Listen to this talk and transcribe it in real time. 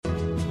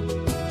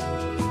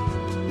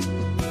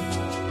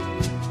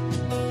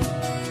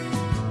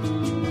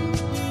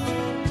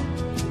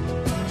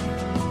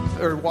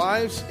or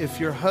wives, if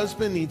your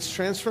husband needs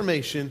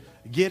transformation,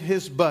 get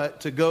his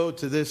butt to go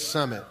to this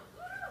summit.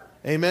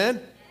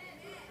 Amen?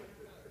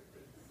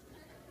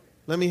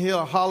 Let me hear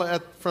a holler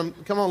come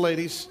on,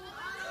 ladies.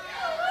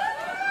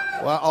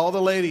 Well, all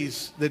the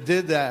ladies that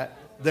did that,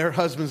 their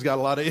husbands got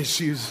a lot of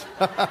issues.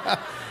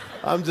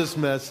 I'm just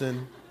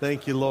messing.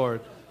 Thank you,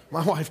 Lord.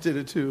 My wife did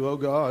it too. Oh,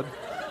 God.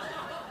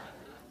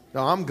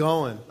 No, I'm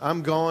going,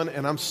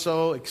 and I'm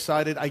so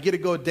excited. I get to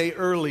go a day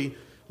early.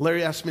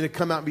 Larry asked me to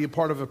come out and be a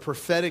part of a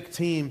prophetic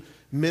team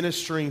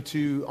ministering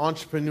to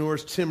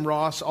entrepreneurs, Tim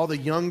Ross, all the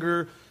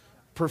younger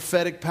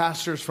prophetic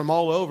pastors from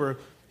all over.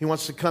 He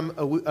wants to come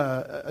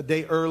a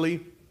day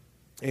early,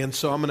 and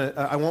so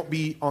I won't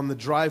be on the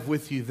drive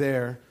with you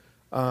there,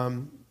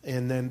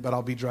 but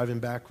I'll be driving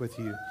back with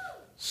you.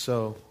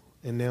 So,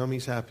 and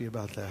Naomi's happy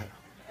about that.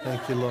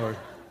 Thank you, Lord.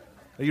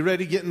 Are you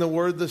ready to get in the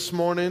Word this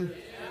morning?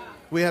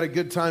 We had a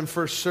good time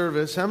first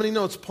service. How many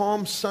know it's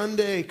Palm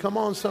Sunday? Come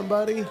on,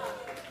 somebody.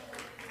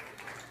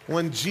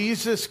 When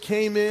Jesus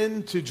came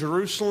into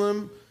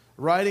Jerusalem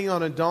riding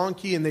on a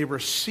donkey and they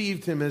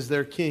received him as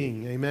their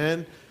king.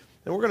 Amen.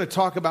 And we're going to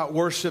talk about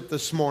worship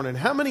this morning.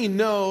 How many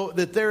know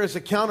that there is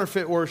a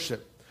counterfeit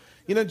worship?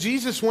 You know,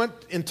 Jesus went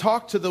and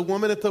talked to the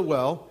woman at the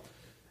well,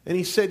 and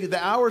he said,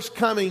 the hour's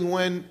coming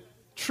when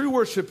true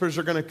worshipers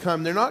are going to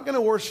come. They're not going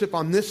to worship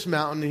on this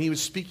mountain. And he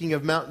was speaking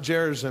of Mount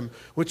Gerizim,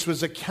 which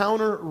was a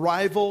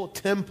counter-rival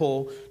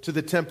temple to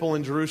the temple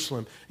in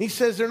Jerusalem. He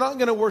says they're not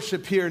going to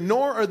worship here,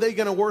 nor are they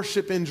going to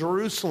worship in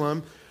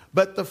Jerusalem.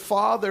 But the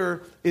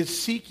Father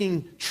is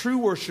seeking true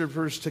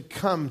worshipers to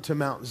come to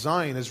Mount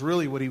Zion, is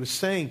really what he was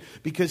saying.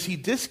 Because he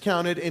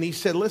discounted and he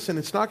said, listen,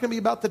 it's not going to be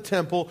about the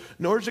temple,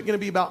 nor is it going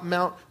to be about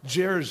Mount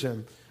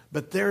Gerizim.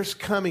 But there's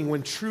coming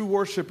when true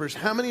worshipers,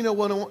 how many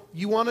know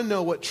you want to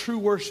know what true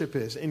worship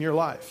is in your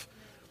life?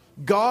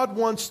 God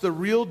wants the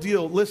real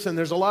deal. Listen,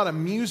 there's a lot of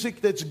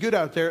music that's good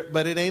out there,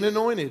 but it ain't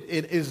anointed.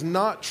 It is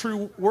not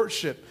true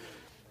worship.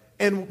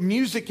 And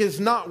music is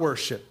not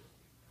worship.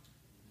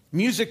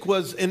 Music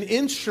was an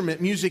instrument.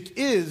 Music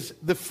is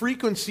the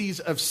frequencies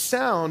of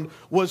sound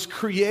was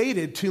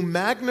created to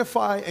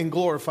magnify and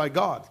glorify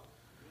God.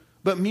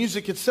 But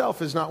music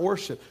itself is not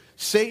worship.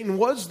 Satan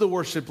was the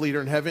worship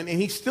leader in heaven,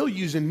 and he's still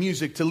using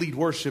music to lead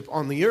worship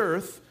on the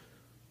earth.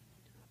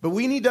 But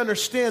we need to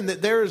understand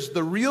that there's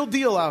the real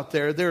deal out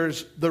there.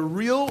 There's the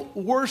real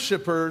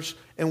worshipers.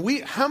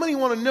 And how many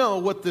want to know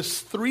what the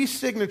three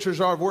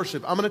signatures are of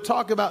worship? I'm going to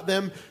talk about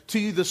them to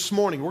you this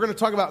morning. We're going to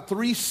talk about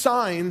 3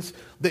 signs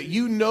that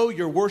you know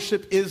your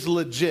worship is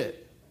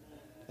legit.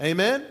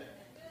 Amen?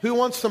 Who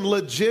wants some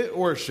legit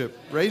worship?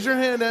 Raise your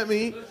hand at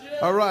me.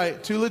 All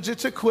right, too legit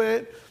to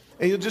quit.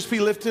 And you'll just be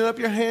lifting up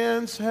your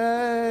hands.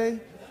 Hey,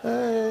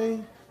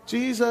 hey,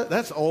 Jesus.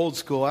 That's old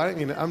school.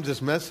 I'm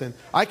just messing.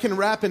 I can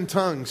rap in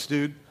tongues,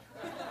 dude.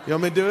 You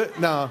want me to do it?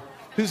 No.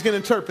 Who's going to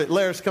interpret?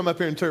 Laris, come up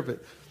here and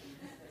interpret.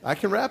 I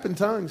can rap in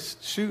tongues.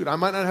 Shoot, I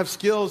might not have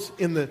skills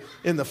in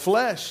the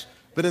flesh,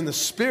 but in the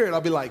spirit,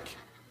 I'll be like,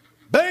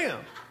 bam.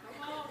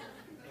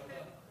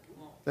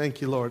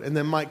 Thank you, Lord. And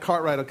then Mike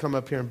Cartwright will come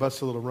up here and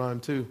bust a little rhyme,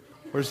 too.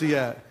 Where's he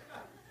at?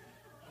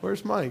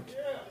 Where's Mike?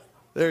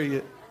 There he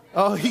is.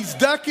 Oh, he's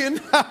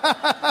ducking.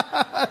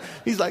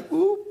 He's like,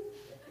 whoop.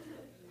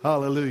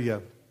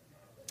 Hallelujah.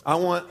 I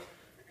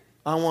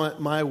want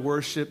my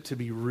worship to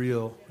be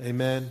real.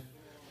 Amen.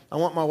 I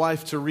want my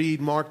wife to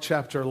read Mark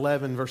chapter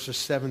 11, verses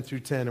 7 through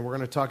 10. And we're going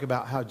to talk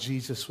about how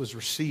Jesus was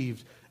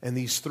received and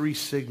these 3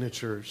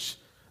 signatures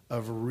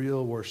of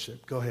real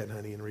worship. Go ahead,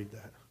 honey, and read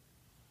that.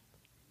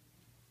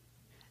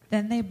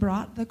 Then they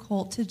brought the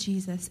colt to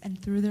Jesus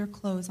and threw their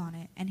clothes on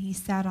it, and he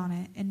sat on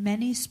it. And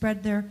many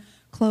spread their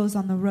clothes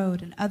on the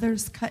road, and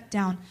others cut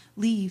down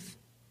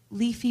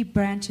leafy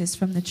branches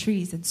from the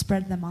trees and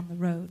spread them on the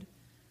road.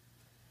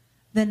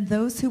 Then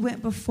those who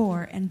went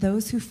before and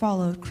those who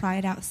followed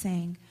cried out,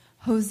 saying,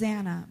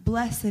 Hosanna,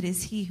 blessed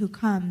is he who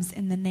comes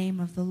in the name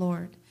of the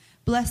Lord.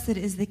 Blessed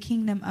is the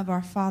kingdom of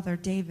our father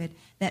David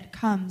that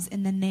comes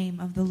in the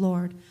name of the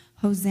Lord.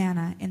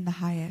 Hosanna in the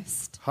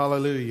highest.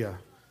 Hallelujah.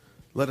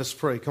 Let us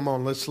pray. Come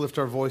on, let's lift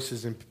our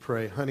voices and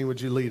pray. Honey, would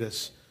you lead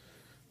us?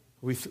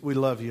 We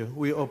love you.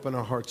 We open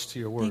our hearts to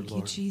your word, Lord.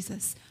 Lord. Thank you,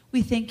 Jesus.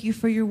 We thank you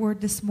for your word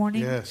this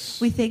morning.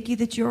 Yes. We thank you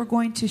that you're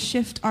going to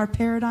shift our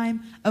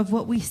paradigm of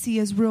what we see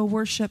as real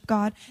worship,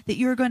 God. That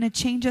you're going to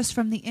change us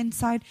from the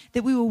inside.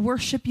 That we will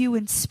worship you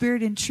in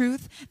spirit and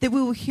truth. That we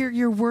will hear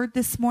your word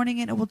this morning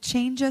and it will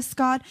change us,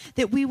 God.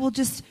 That we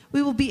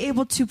will be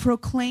able to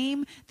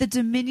proclaim the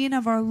dominion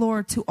of our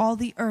Lord to all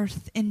the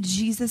earth in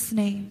Jesus'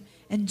 name.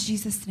 In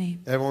Jesus'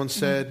 name. Everyone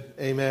said,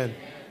 Amen.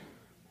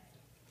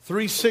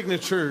 3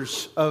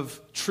 signatures of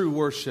true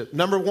worship.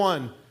 Number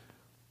 1,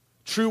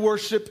 true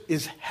worship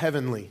is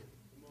heavenly.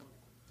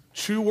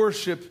 True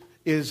worship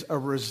is a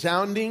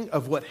resounding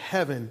of what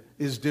heaven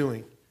is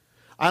doing.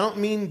 I don't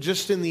mean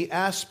just in the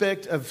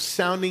aspect of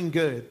sounding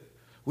good.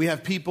 We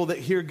have people that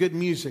hear good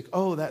music.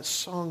 Oh, that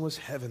song was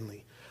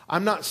heavenly.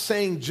 I'm not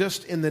saying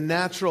just in the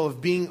natural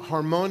of being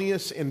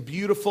harmonious and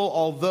beautiful,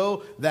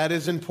 although that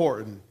is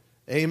important.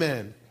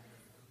 Amen.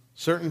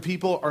 Certain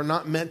people are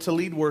not meant to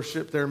lead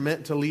worship. They're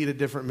meant to lead a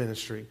different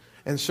ministry.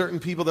 And certain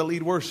people that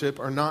lead worship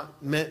are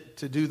not meant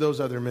to do those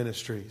other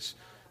ministries.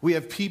 We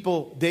have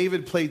people,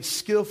 David played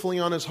skillfully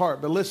on his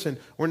harp. But listen,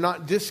 we're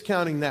not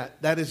discounting that.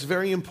 That is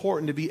very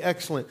important to be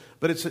excellent.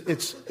 But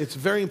it's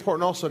very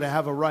important also to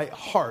have a right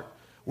heart.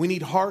 We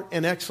need heart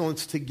and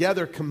excellence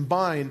together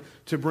combined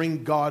to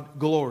bring God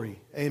glory.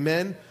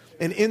 Amen?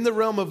 And in the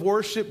realm of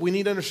worship, we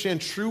need to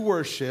understand true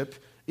worship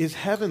is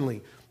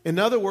heavenly. In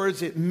other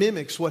words, it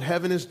mimics what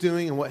heaven is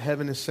doing and what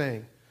heaven is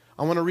saying.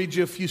 I want to read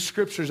you a few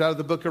scriptures out of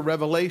the book of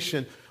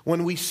Revelation.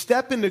 When we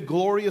step into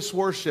glorious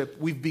worship,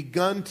 we've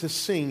begun to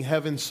sing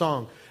heaven's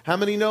song. How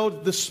many know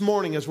this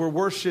morning as we're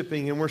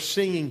worshiping and we're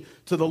singing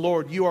to the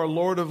Lord, you are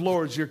Lord of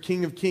Lords, you're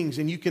King of Kings,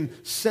 and you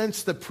can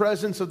sense the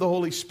presence of the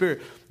Holy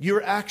Spirit.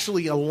 You're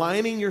actually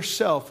aligning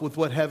yourself with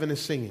what heaven is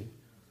singing.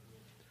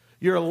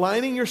 You're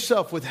aligning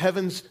yourself with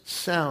heaven's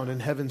sound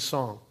and heaven's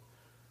song.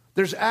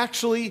 There's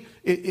actually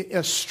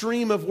a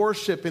stream of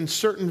worship in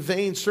certain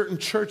veins, certain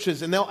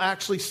churches, and they'll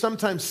actually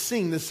sometimes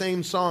sing the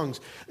same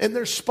songs. And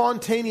they're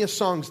spontaneous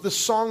songs, the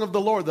song of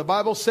the Lord. The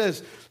Bible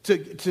says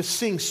to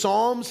sing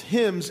psalms,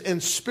 hymns,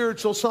 and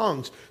spiritual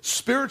songs.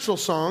 Spiritual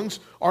songs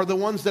are the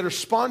ones that are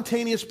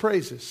spontaneous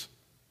praises.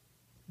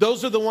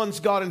 Those are the ones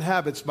God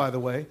inhabits, by the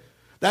way.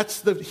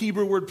 That's the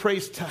Hebrew word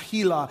praise,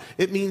 tahila.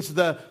 It means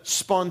the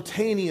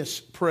spontaneous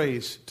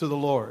praise to the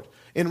Lord.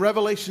 In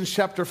Revelation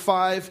chapter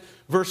 5,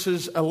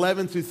 verses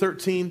 11 through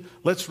 13,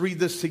 let's read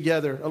this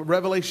together.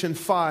 Revelation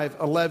 5,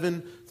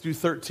 11 through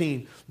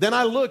 13. Then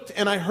I looked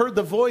and I heard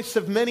the voice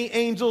of many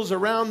angels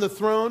around the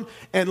throne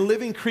and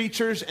living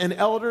creatures and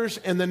elders,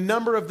 and the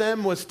number of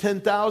them was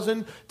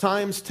 10,000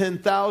 times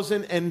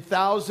 10,000 and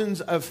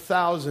thousands of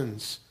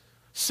thousands,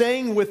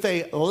 saying with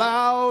a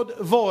loud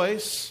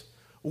voice,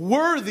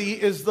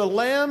 worthy is the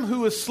Lamb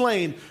who was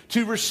slain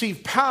to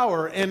receive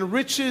power and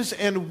riches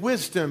and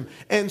wisdom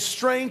and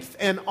strength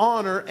and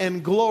honor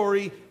and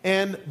glory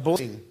and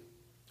blessing.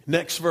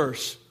 Next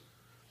verse.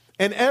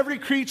 And every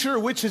creature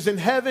which is in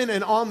heaven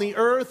and on the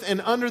earth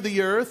and under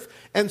the earth,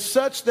 and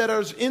such that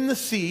are in the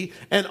sea,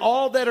 and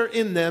all that are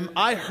in them,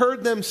 I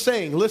heard them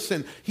saying,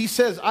 listen, he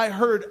says, I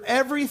heard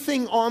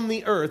everything on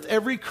the earth,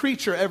 every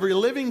creature, every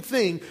living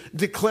thing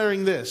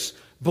declaring this.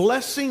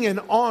 Blessing and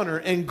honor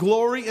and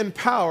glory and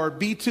power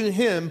be to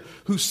him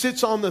who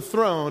sits on the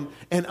throne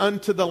and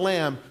unto the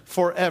Lamb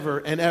forever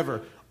and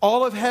ever.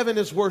 All of heaven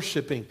is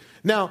worshiping.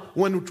 Now,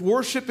 when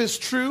worship is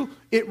true,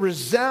 it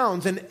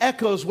resounds and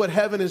echoes what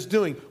heaven is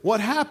doing. What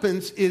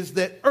happens is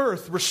that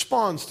earth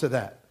responds to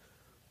that.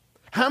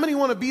 How many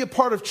want to be a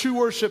part of true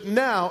worship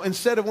now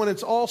instead of when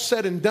it's all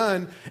said and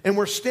done and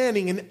we're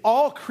standing and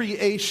all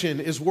creation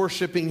is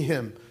worshiping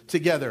him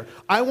together?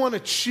 I want to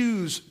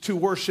choose to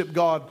worship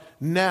God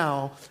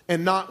now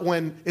and not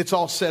when it's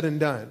all said and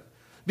done.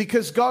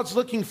 Because God's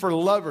looking for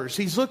lovers.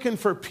 He's looking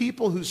for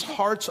people whose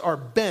hearts are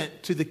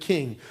bent to the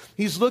King.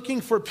 He's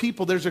looking for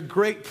people. There's a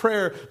great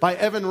prayer by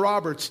Evan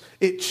Roberts.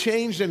 It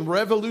changed and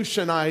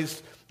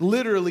revolutionized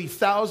literally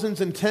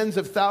thousands and tens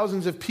of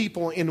thousands of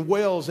people in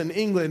Wales and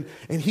England.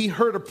 And he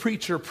heard a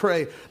preacher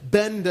pray,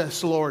 bend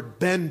us, Lord,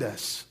 bend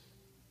us.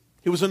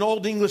 It was an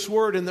old English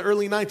word in the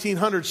early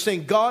 1900s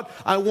saying, God,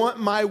 I want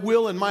my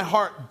will and my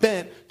heart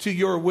bent to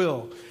your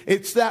will.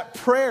 It's that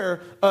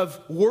prayer of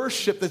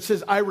worship that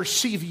says, I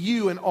receive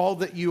you and all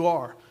that you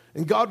are.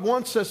 And God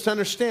wants us to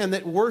understand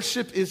that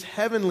worship is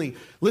heavenly.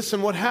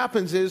 Listen, what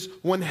happens is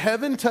when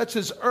heaven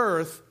touches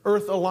earth,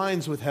 earth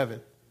aligns with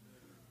heaven.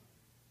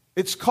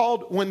 It's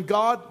called when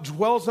God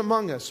dwells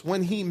among us,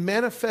 when he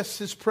manifests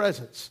his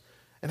presence.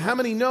 And how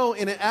many know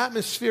in an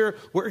atmosphere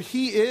where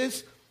he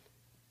is,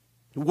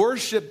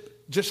 worship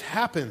just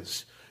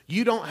happens.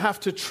 You don't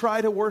have to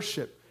try to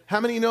worship. How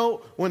many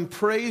know when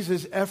praise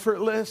is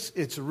effortless,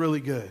 it's really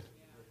good?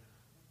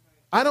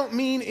 I don't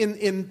mean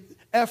in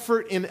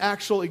effort, in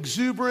actual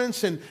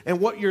exuberance and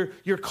what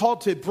you're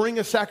called to bring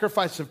a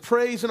sacrifice of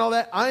praise and all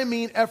that. I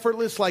mean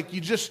effortless, like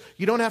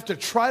you don't have to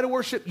try to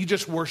worship, you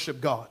just worship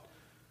God.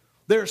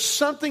 There's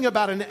something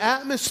about an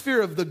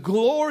atmosphere of the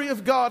glory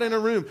of God in a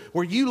room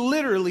where you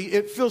literally,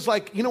 it feels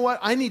like, you know what?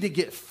 I need to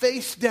get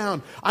face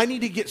down.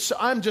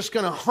 I'm just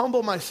going to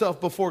humble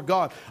myself before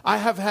God. I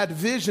have had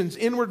visions,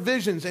 inward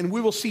visions, and we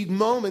will see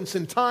moments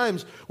and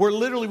times where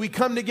literally we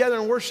come together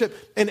and worship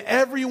and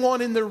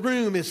everyone in the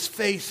room is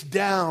face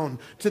down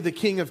to the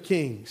King of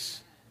Kings.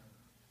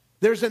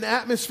 There's an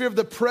atmosphere of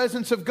the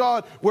presence of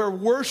God where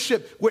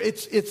worship, where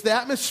it's the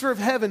atmosphere of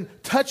heaven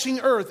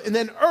touching earth, and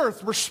then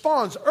earth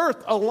responds.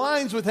 Earth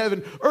aligns with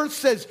heaven. Earth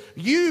says,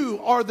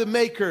 you are the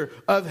maker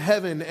of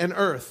heaven and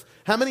earth.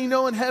 How many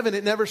know in heaven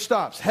it never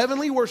stops?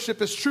 Heavenly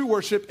worship is true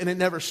worship and it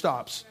never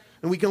stops.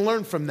 And we can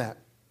learn from that.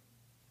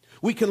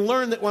 We can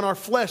learn that when our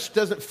flesh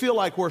doesn't feel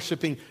like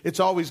worshiping, it's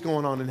always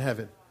going on in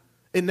heaven.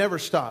 It never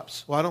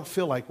stops. Well, I don't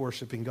feel like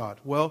worshiping God.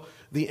 Well,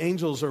 the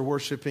angels are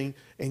worshiping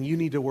and you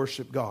need to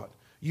worship God.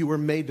 You were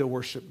made to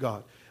worship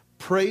God.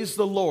 Praise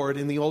the Lord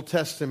in the Old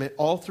Testament,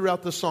 all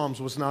throughout the Psalms,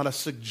 was not a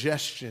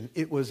suggestion.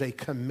 It was a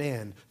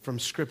command from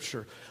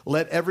Scripture.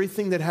 Let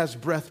everything that has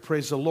breath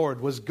praise the Lord.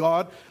 Was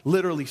God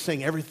literally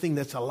saying everything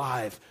that's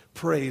alive,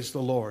 praise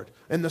the Lord?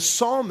 And the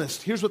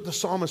psalmist, here's what the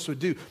psalmist would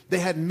do. They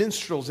had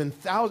minstrels and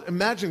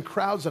imagine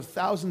crowds of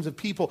thousands of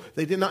people.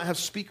 They did not have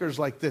speakers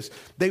like this.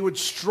 They would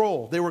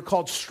stroll. They were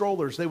called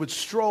strollers. They would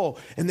stroll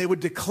and they would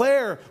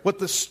declare what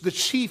the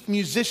chief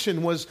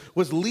musician was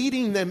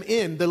leading them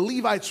in. The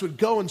Levites would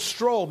go and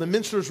stroll. The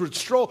minstrels would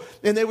stroll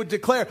and they would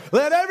declare,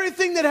 let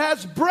everything that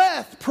has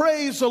breath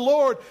praise the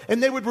Lord.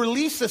 And they would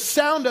release a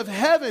sound of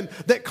heaven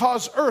that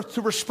caused earth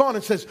to respond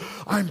and says,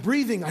 I'm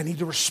breathing. I need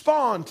to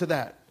respond to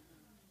that.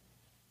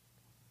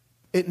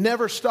 It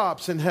never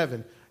stops in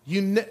heaven.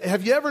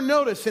 Have you ever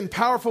noticed in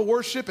powerful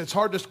worship, it's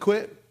hard to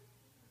quit?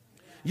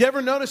 You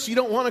ever notice you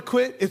don't want to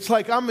quit? It's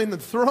like I'm in the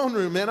throne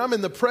room, man. I'm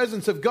in the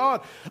presence of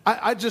God.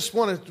 I just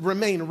want to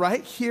remain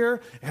right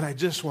here, and I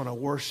just want to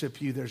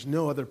worship you. There's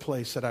no other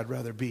place that I'd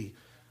rather be.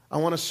 I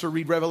want us to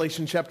read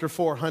Revelation chapter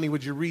 4. Honey,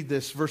 would you read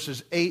this?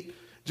 Verses 8.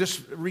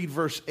 Just read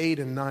verse 8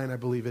 and 9, I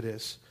believe it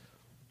is.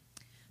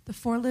 The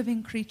 4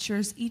 living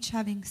creatures, each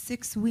having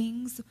 6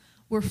 wings,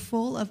 were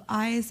full of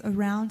eyes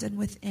around and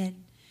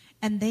within,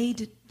 and they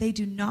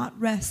do not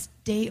rest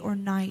day or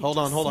night. Hold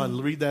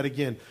on. Read that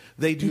again.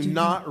 They do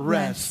not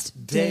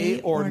rest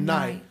day or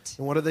night.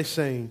 And what are they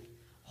saying?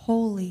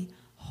 Holy,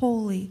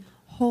 holy,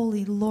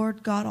 holy,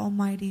 Lord God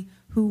Almighty,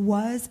 who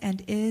was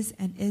and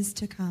is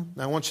to come.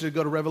 Now I want you to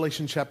go to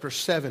Revelation chapter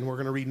 7. We're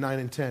going to read 9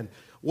 and 10.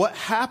 What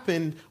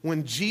happened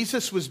when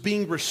Jesus was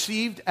being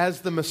received as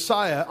the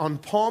Messiah on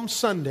Palm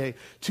Sunday,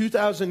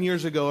 2,000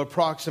 years ago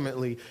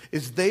approximately,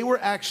 is they were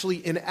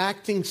actually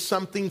enacting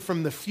something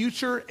from the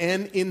future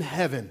and in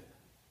heaven.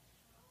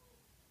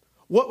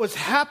 What was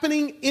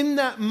happening in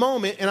that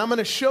moment, and I'm going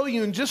to show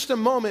you in just a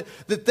moment,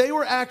 that they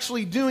were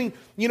actually doing,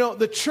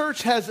 the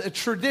church has a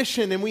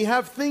tradition, and we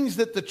have things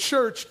that the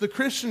church, the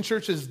Christian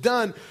church, has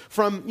done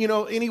from,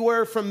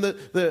 anywhere from the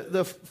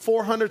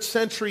 400th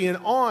century and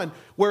on,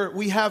 where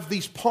we have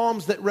these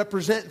palms that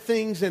represent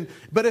things.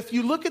 But if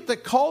you look at the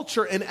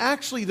culture, and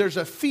actually there's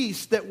a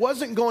feast that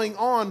wasn't going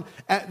on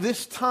at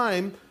this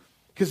time,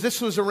 because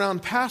this was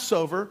around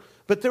Passover,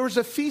 but there was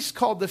a feast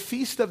called the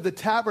Feast of the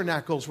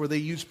Tabernacles where they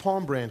used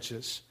palm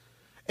branches.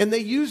 And they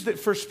used it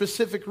for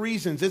specific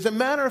reasons. As a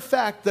matter of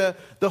fact, the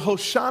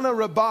Hoshana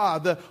Rabbah,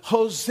 the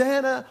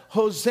Hosanna,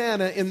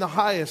 Hosanna in the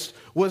highest,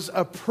 was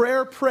a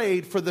prayer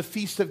prayed for the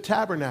Feast of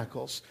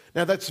Tabernacles.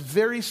 Now that's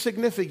very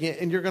significant,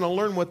 and you're going to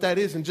learn what that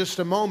is in just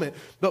a moment.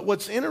 But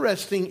what's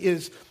interesting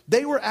is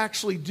they were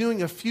actually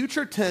doing a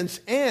future tense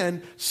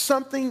and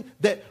something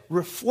that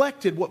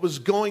reflected what was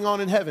going on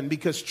in heaven.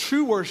 Because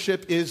true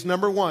worship is,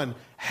 number one,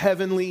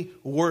 heavenly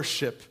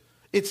worship.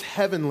 It's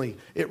heavenly.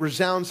 It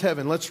resounds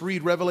heaven. Let's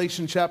read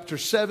Revelation chapter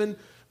 7,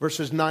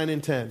 verses 9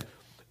 and 10.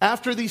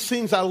 After these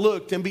things I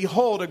looked, and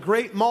behold, a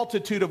great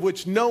multitude of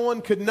which no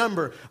one could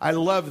number. I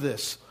love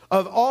this.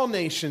 Of all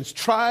nations,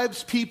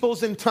 tribes,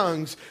 peoples, and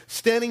tongues,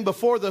 standing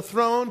before the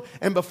throne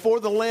and before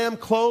the Lamb,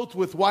 clothed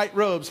with white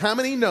robes. How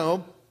many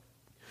know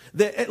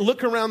that?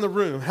 Look around the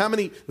room.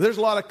 There's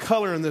a lot of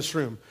color in this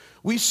room.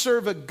 We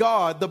serve a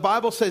God, the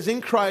Bible says,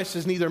 in Christ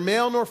is neither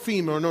male nor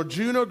female, nor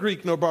Jew nor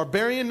Greek, nor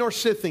barbarian nor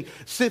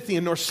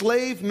Scythian, nor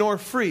slave nor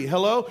free.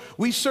 Hello?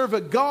 We serve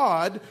a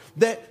God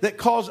that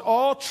calls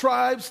all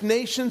tribes,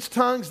 nations,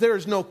 tongues. There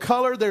is no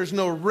color, there's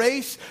no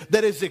race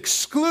that is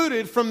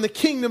excluded from the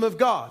kingdom of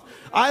God.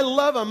 I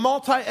love a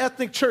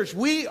multi-ethnic church.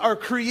 We are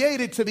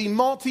created to be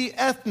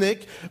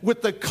multi-ethnic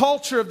with the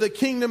culture of the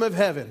kingdom of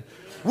heaven.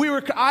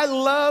 I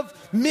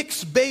love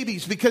mixed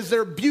babies because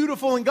they're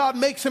beautiful and God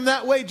makes them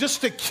that way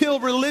just to kill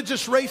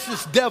religious,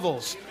 racist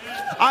devils.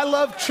 I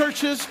love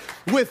churches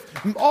with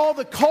all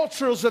the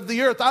cultures of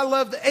the earth. I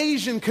love the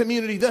Asian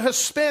community, the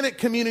Hispanic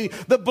community,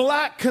 the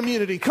black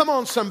community. Come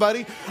on,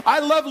 somebody. I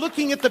love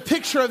looking at the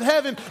picture of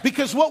heaven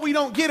because what we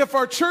don't get, if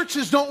our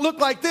churches don't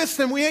look like this,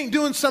 then we ain't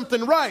doing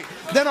something right.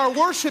 Then our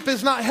worship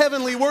is not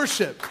heavenly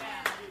worship.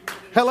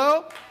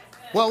 Hello?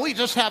 Well, we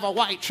just have a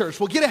white church.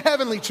 Well, get a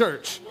heavenly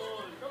church.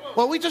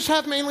 Well, we just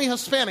have mainly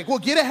Hispanic. Well,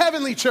 get a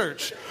heavenly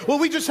church. Well,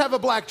 we just have a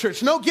black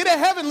church. No, get a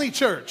heavenly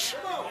church.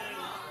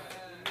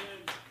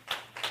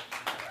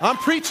 I'm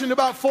preaching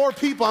about 4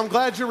 people. I'm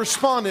glad you're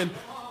responding.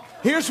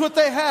 Here's what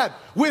they had.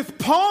 With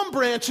palm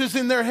branches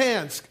in their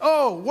hands.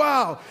 Oh,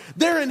 wow.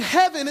 They're in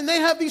heaven and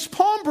they have these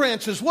palm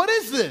branches. What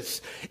is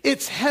this?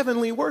 It's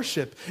heavenly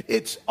worship.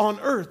 It's on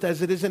earth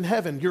as it is in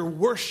heaven. Your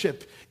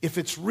worship, if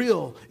it's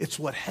real, it's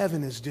what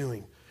heaven is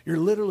doing. You're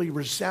literally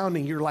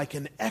resounding. You're like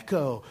an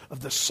echo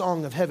of the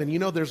song of heaven.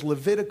 There's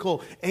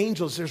Levitical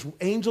angels. There's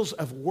angels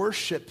of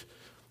worship.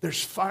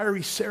 There's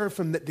fiery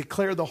seraphim that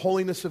declare the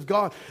holiness of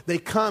God. They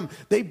come.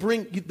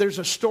 There's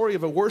a story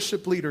of a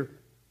worship leader.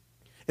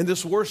 And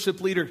this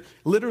worship leader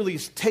literally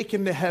is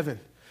taken to heaven.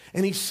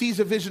 And he sees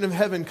a vision of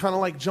heaven, kind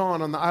of like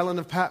John on the island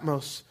of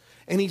Patmos.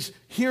 And he's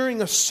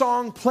hearing a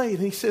song played.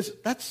 And he says,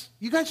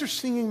 you guys are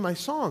singing my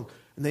song.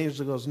 And the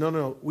angel goes,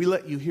 no, we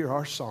let you hear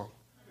our song.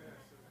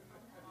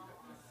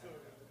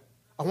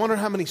 I wonder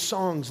how many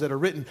songs that are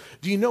written.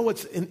 Do you know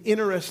what's an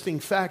interesting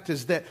fact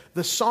is that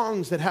the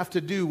songs that have to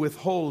do with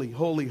holy,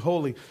 holy,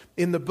 holy,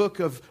 in the book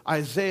of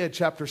Isaiah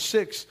chapter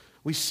 6,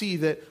 we see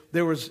that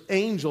there was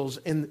angels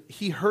and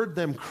he heard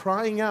them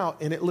crying out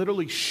and it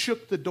literally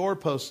shook the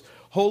doorposts.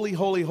 Holy,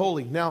 holy,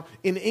 holy. Now,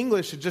 in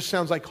English, it just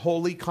sounds like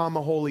holy,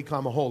 comma, holy,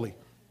 comma, holy.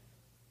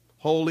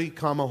 Holy,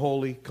 comma,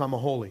 holy, comma,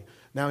 holy.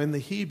 Now, in the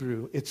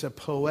Hebrew, it's a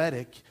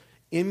poetic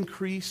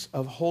increase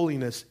of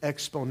holiness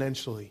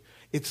exponentially.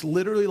 It's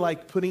literally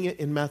like putting it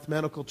in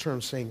mathematical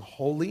terms, saying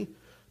holy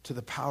to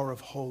the power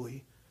of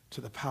holy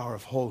to the power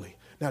of holy.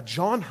 Now,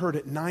 John heard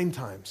it 9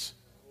 times.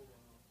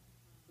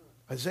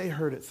 Isaiah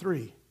heard it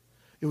 3.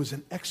 It was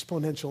an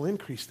exponential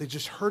increase. They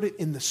just heard it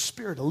in the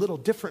spirit a little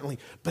differently,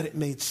 but it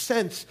made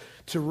sense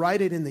to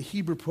write it in the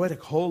Hebrew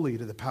poetic, holy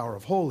to the power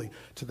of holy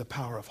to the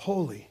power of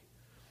holy.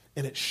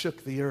 And it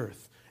shook the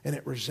earth. And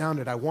it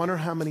resounded. I wonder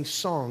how many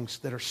songs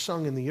that are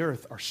sung in the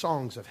earth are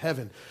songs of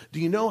heaven.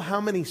 Do you know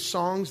how many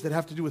songs that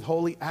have to do with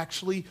holy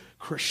actually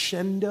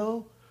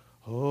crescendo?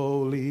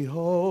 Holy,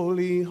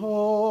 holy,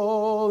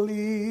 holy.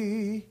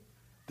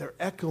 They're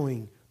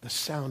echoing the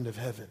sound of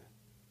heaven.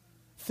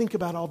 Think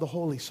about all the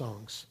holy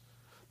songs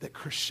that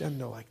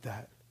crescendo like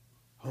that.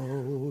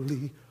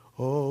 Holy,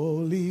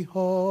 holy,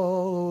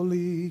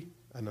 holy.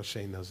 I know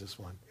Shane knows this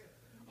one.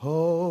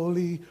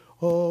 Holy,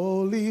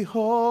 holy,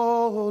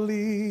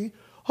 holy.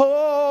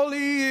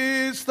 Holy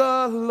is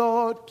the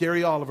Lord.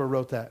 Gary Oliver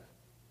wrote that.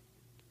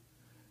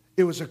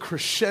 It was a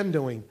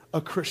crescendoing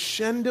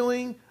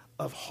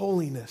of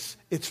holiness.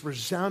 It's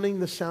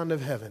resounding the sound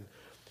of heaven.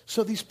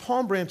 So these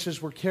palm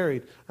branches were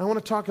carried. I want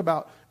to talk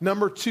about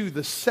number 2,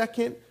 the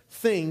second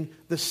thing,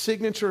 the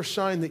signature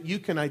sign that you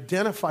can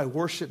identify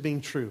worship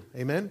being true.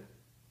 Amen?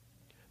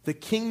 The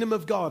kingdom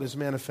of God is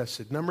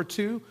manifested. Number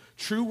 2,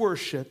 true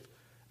worship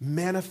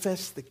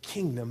manifests the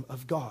kingdom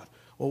of God.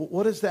 Well,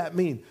 what does that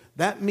mean?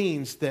 That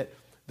means that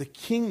the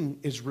king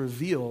is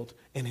revealed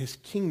and his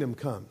kingdom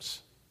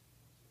comes.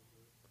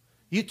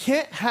 You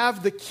can't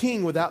have the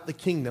king without the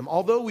kingdom.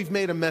 Although we've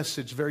made a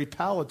message very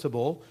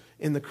palatable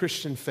in the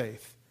Christian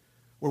faith,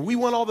 where we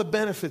want all the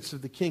benefits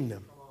of the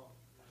kingdom.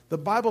 The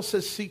Bible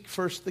says, seek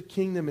first the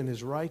kingdom and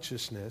his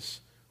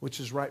righteousness,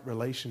 which is right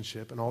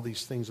relationship, and all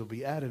these things will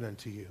be added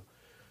unto you.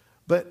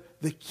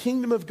 But the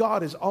kingdom of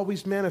God is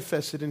always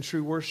manifested in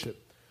true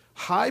worship.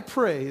 High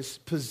praise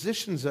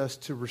positions us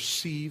to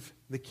receive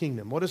the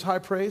kingdom. What is high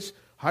praise?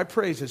 High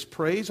praise is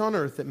praise on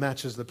earth that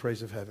matches the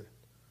praise of heaven.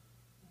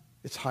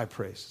 It's high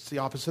praise. It's the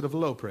opposite of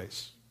low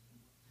praise.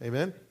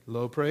 Amen?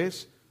 Low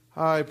praise,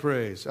 high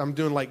praise. I'm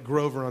doing like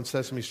Grover on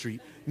Sesame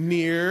Street.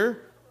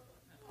 Near,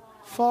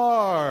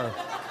 far.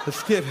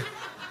 Let's get it.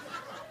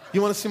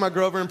 You want to see my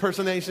Grover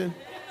impersonation?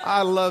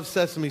 I love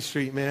Sesame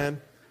Street,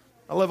 man.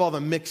 I love all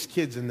the mixed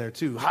kids in there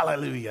too.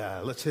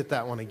 Hallelujah. Let's hit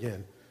that one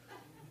again.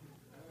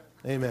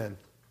 Amen.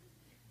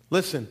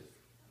 Listen,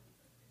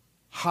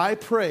 high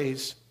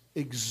praise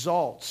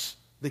exalts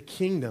the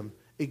kingdom,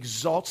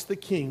 exalts the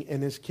king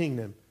and his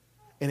kingdom,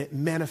 and it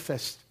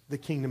manifests the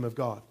kingdom of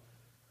God.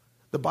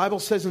 The Bible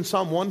says in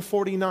Psalm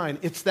 149,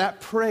 it's that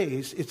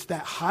praise, it's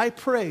that high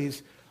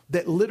praise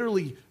that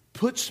literally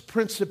puts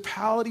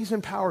principalities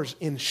and powers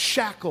in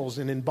shackles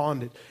and in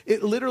bondage.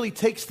 It literally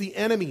takes the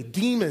enemy,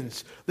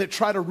 demons that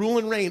try to rule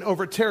and reign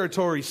over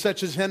territories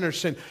such as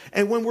Henderson.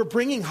 And when we're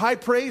bringing high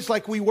praise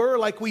like we were,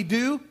 like we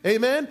do,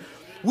 amen,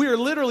 we are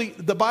literally,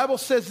 the Bible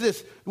says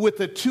this, with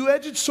a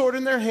two-edged sword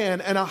in their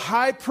hand and a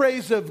high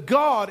praise of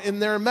God in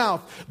their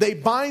mouth, they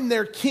bind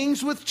their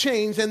kings with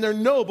chains and their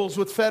nobles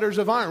with fetters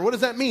of iron. What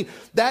does that mean?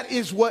 That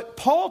is what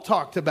Paul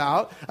talked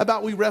about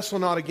we wrestle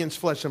not against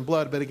flesh and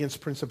blood, but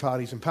against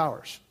principalities and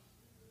powers.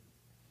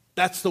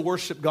 That's the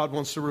worship God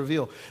wants to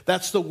reveal.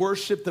 That's the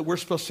worship that we're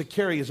supposed to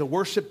carry, is a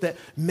worship that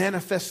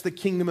manifests the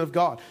kingdom of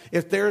God.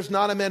 If there is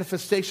not a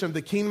manifestation of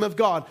the kingdom of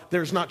God,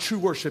 there's not true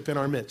worship in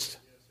our midst.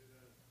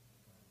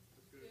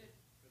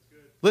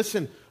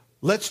 Listen,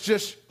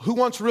 who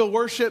wants real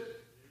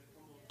worship?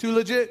 Too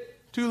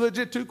legit,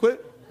 too quick.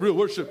 Real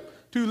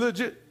worship, too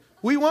legit.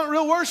 We want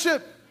real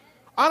worship.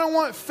 I don't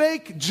want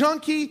fake,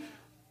 junky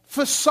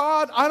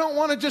facade. I don't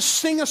want to just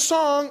sing a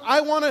song.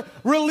 I want to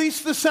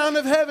release the sound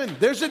of heaven.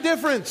 There's a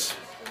difference.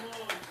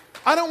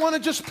 I don't want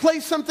to just play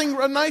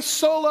a nice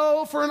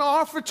solo for an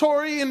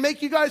offertory and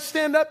make you guys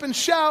stand up and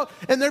shout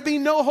and there be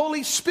no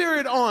Holy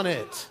Spirit on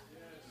it.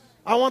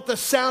 I want the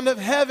sound of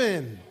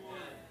heaven.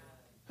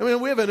 I mean,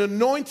 we have an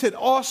anointed,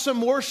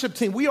 awesome worship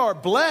team. We are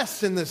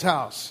blessed in this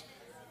house.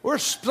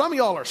 Some of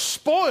y'all are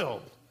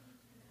spoiled.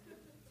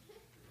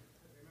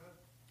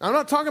 I'm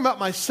not talking about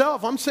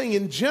myself. I'm saying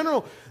in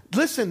general.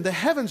 Listen, the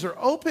heavens are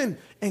open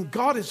and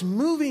God is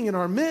moving in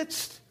our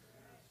midst.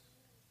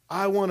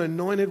 I want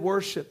anointed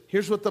worship.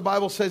 Here's what the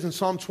Bible says in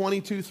Psalm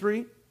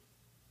 22:3.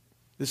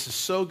 This is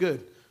so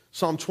good.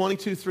 Psalm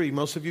 22:3.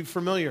 Most of you are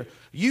familiar.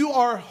 You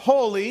are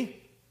holy,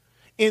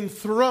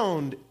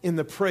 enthroned in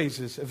the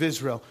praises of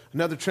Israel.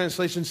 Another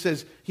translation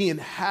says he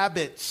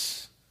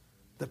inhabits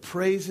the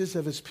praises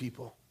of his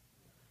people.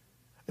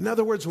 In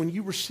other words, when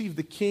you receive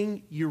the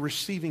king, you're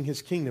receiving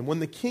his kingdom. When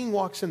the king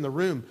walks in the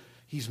room,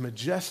 He's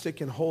majestic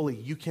and holy.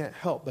 You can't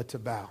help but to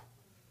bow.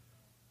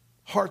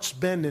 Hearts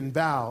bend and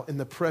bow in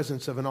the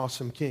presence of an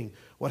awesome king.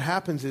 What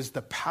happens is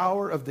the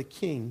power of the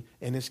king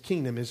and his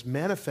kingdom is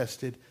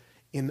manifested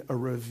in a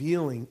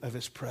revealing of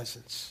his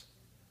presence.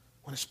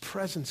 When his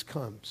presence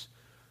comes,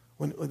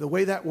 when the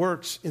way that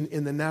works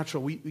in the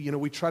natural,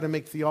 we try to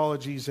make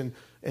theologies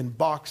and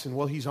box, and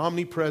well, he's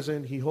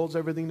omnipresent, he holds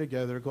everything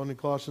together, going to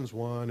Colossians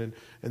 1,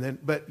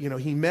 but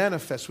he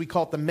manifests. We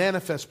call it the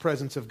manifest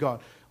presence of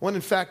God. When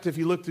in fact, if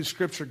you look through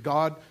Scripture,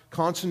 God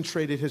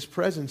concentrated his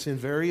presence in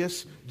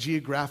various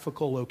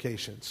geographical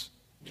locations.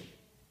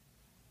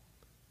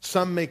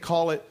 Some may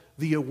call it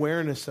the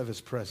awareness of his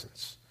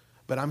presence.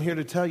 But I'm here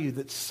to tell you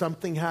that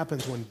something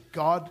happens when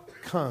God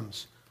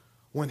comes.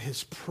 When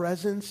his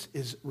presence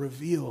is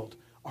revealed,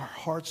 our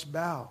hearts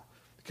bow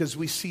because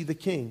we see the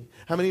king.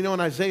 How many know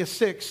in Isaiah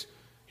 6,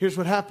 here's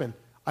what happened.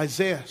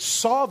 Isaiah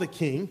saw the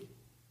king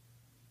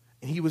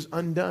and he was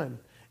undone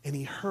and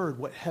he heard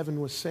what heaven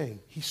was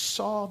saying. He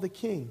saw the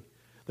king.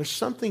 There's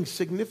something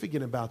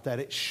significant about that.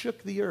 It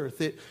shook the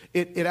earth.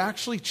 It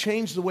actually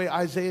changed the way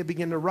Isaiah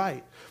began to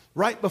write.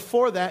 Right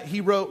before that,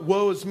 he wrote,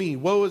 woe is me,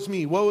 woe is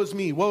me, woe is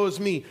me, woe is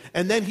me.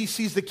 And then he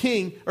sees the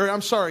king,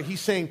 he's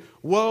saying,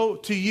 woe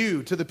to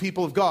you, to the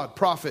people of God,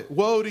 prophet.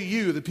 Woe to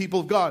you, the people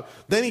of God.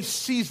 Then he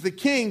sees the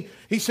king,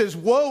 he says,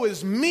 woe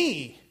is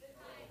me.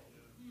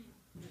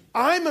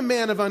 I'm a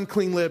man of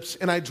unclean lips,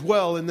 and I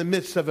dwell in the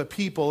midst of a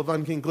people of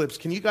unclean lips.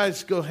 Can you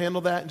guys go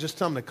handle that and just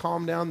tell them to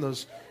calm down,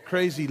 those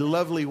crazy,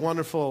 lovely,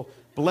 wonderful,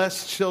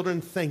 blessed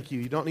children? Thank you.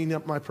 You don't need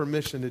my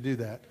permission to do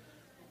that.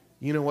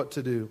 You know what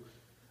to do.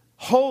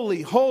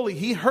 Holy, holy.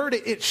 He heard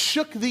it. It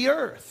shook the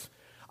earth.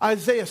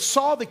 Isaiah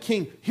saw the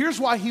king. Here's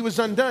why he was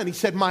undone. He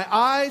said, my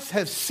eyes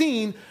have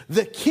seen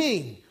the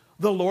king,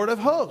 the Lord of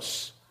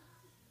hosts.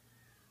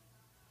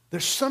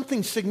 There's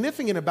something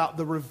significant about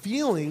the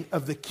revealing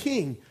of the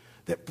king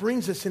that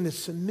brings us into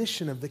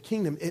submission of the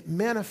kingdom. It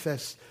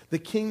manifests. The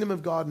kingdom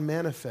of God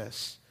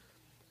manifests.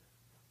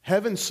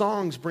 Heaven's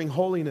songs bring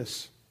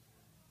holiness.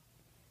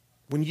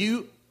 When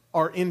you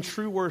are in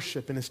true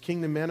worship and his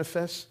kingdom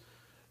manifests,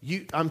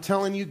 I'm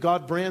telling you,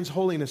 God brands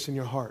holiness in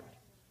your heart.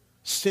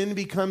 Sin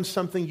becomes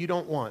something you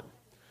don't want.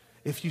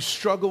 If you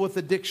struggle with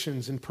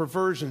addictions and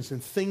perversions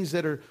and things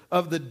that are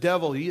of the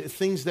devil,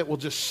 things that will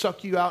just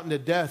suck you out into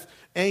death,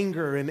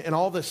 anger and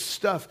all this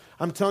stuff,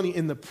 I'm telling you,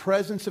 in the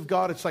presence of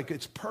God, it's like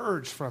it's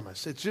purged from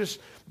us.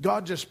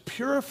 God just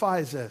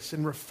purifies us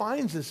and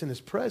refines us in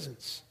his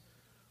presence.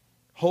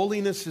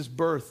 Holiness is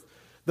birth.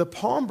 The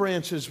palm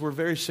branches were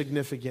very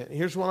significant.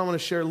 Here's what I want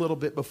to share a little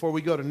bit before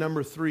we go to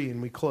number 3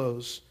 and we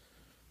close.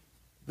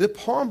 The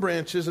palm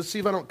branches, let's see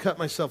if I don't cut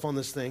myself on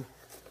this thing.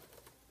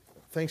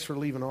 Thanks for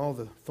leaving all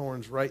the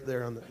thorns right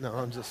there on the... No,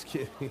 I'm just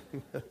kidding.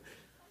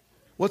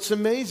 What's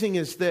amazing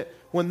is that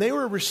when they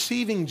were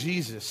receiving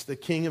Jesus, the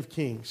King of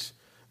Kings,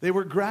 they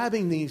were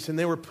grabbing these and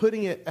they were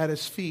putting it at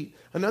his feet.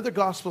 Another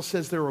gospel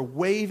says they were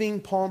waving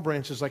palm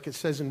branches like it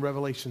says in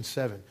Revelation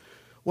 7.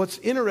 What's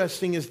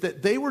interesting is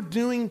that they were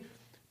doing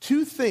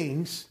 2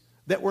 things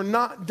that were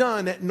not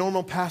done at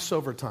normal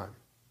Passover time.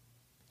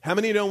 How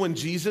many know when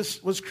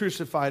Jesus was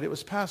crucified, it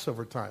was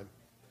Passover time?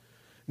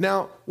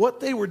 Now,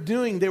 what they were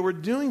doing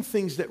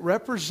things that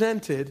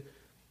represented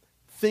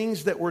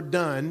things that were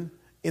done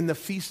in the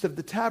Feast of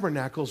the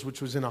Tabernacles,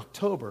 which was in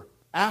October,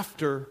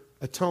 after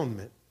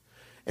atonement.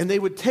 And they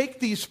would take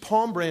these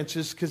palm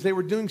branches because they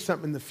were doing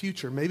something in the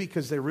future, maybe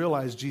because they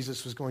realized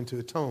Jesus was going to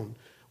atone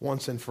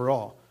once and for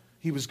all.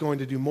 He was going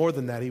to do more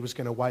than that. He was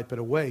going to wipe it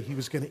away. He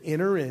was going to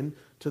enter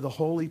into the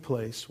holy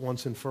place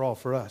once and for all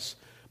for us.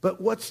 But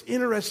what's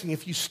interesting,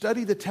 if you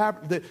study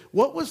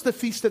what was the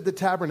Feast of the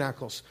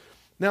Tabernacles?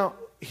 Now,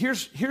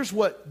 here's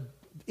what,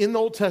 in the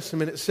Old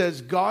Testament, it says,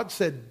 God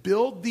said,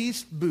 build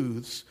these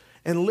booths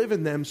and live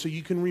in them so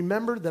you can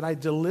remember that I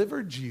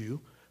delivered you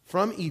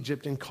from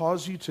Egypt and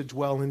caused you to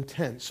dwell in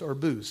tents or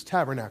booths,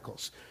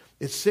 tabernacles.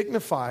 It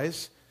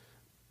signifies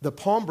the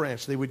palm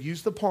branch. They would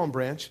use the palm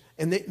branch,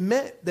 and it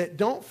meant that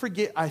don't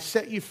forget I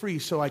set you free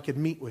so I could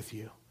meet with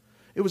you.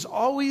 It was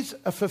always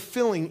a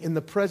fulfilling in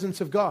the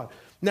presence of God.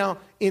 Now,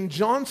 in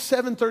John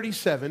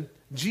 7:37,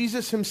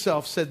 Jesus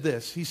himself said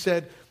this. He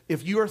said,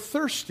 if you are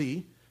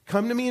thirsty,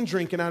 come to me and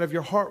drink, and out of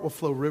your heart will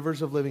flow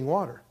rivers of living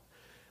water.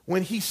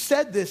 When he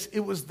said this, it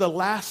was the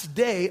last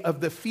day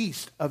of the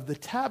Feast of the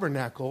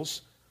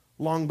Tabernacles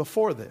long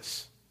before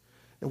this.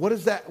 And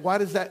why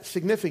is that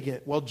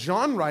significant? Well,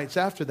 John writes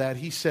after that,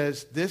 he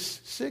says,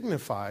 this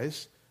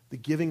signifies the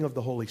giving of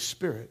the Holy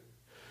Spirit.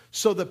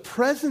 So the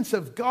presence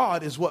of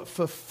God is what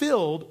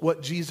fulfilled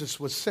what Jesus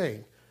was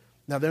saying.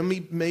 Now, there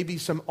may be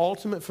some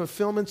ultimate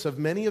fulfillments of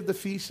many of the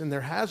feasts, and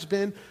there has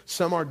been.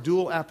 Some are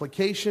dual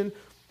application.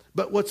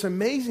 But what's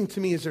amazing to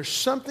me is there's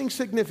something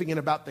significant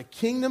about the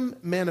kingdom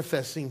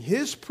manifesting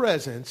his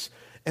presence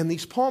and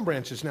these palm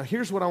branches. Now,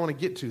 here's what I want to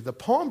get to. The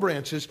palm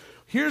branches,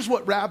 here's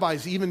what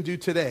rabbis even do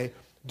today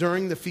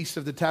during the Feast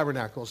of the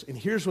Tabernacles. And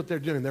here's what they're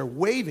doing. They're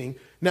waving.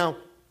 Now,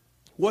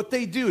 what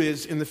they do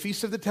is, in the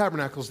Feast of the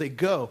Tabernacles, they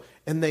go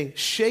and they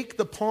shake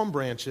the palm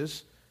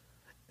branches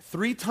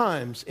 3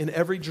 times in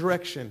every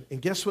direction.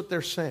 And guess what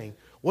they're saying?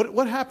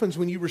 What happens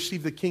when you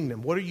receive the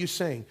kingdom? What are you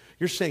saying?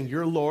 You're saying,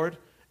 you're Lord,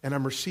 and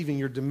I'm receiving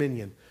your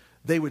dominion.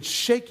 They would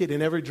shake it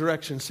in every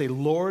direction and say,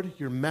 Lord,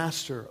 you're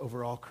master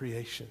over all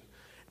creation.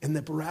 And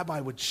the rabbi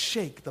would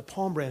shake the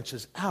palm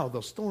branches. Ow,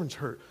 those thorns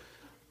hurt.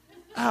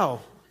 Ow.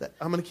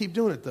 I'm going to keep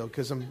doing it, though,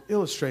 because I'm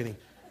illustrating.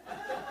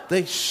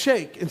 They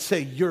shake and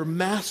say, you're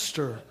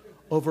master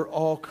over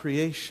all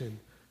creation.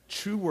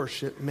 True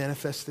worship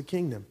manifests the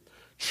kingdom.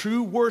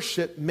 True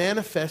worship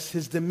manifests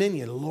his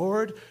dominion.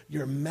 Lord,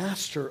 you're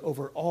master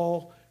over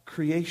all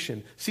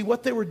creation. See,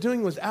 what they were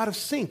doing was out of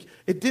sync.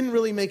 It didn't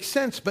really make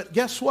sense, but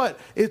guess what?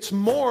 It's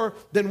more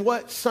than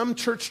what some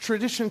church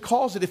tradition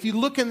calls it. If you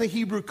look in the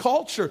Hebrew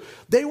culture,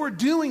 they were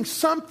doing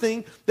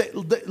something that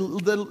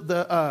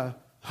the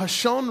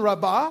Hashon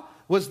Rabbah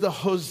was the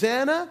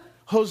Hosanna.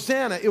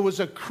 Hosanna, it was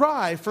a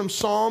cry from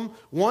Psalm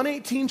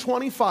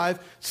 118:25,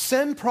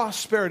 send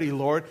prosperity,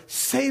 Lord,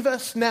 save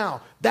us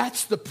now.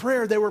 That's the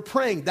prayer they were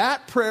praying.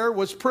 That prayer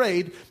was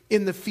prayed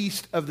in the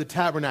Feast of the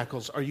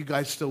Tabernacles. Are you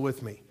guys still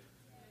with me?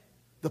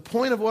 The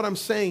point of what I'm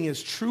saying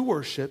is true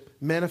worship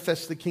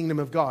manifests the kingdom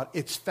of God.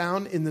 It's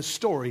found in the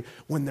story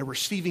when they're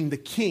receiving the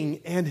king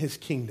and his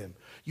kingdom.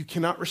 You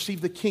cannot receive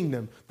the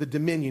kingdom, the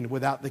dominion,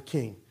 without the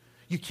king.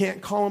 You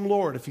can't call him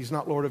Lord if he's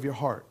not Lord of your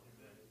heart.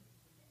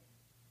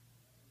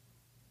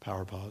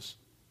 Power pause.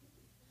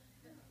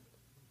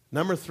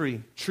 Number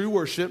 3, true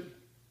worship,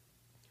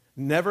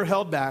 never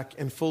held back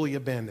and fully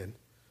abandoned.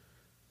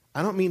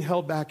 I don't mean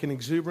held back in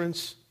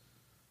exuberance.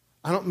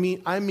 I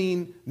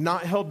mean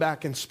not held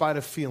back in spite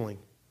of feeling,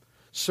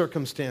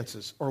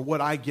 circumstances, or what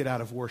I get out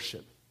of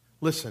worship.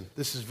 Listen,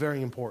 this is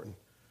very important.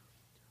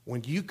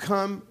 When you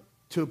come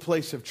to a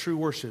place of true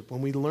worship,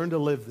 when we learn to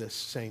live this,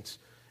 saints,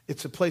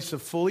 it's a place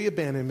of fully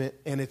abandonment,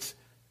 and it's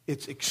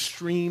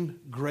extreme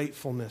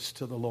gratefulness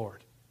to the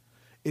Lord.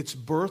 It's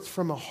birthed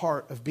from a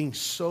heart of being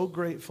so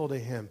grateful to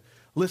him.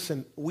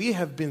 Listen,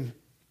 we're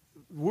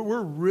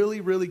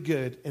really, really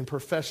good and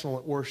professional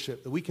at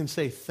worship that we can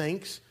say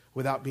thanks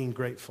without being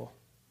grateful.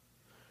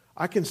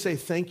 I can say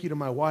thank you to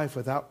my wife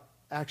without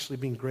actually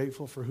being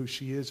grateful for who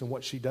she is and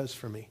what she does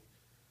for me.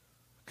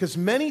 Because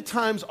many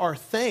times our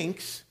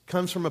thanks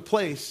comes from a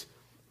place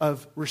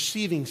of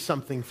receiving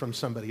something from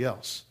somebody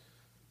else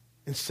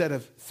instead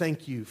of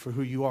thank you for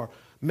who you are.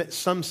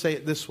 Some say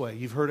it this way.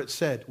 You've heard it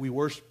said, we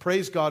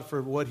praise God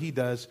for what he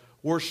does,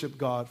 worship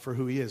God for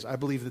who he is. I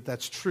believe that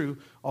that's true,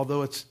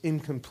 although it's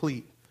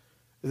incomplete.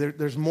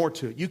 There's more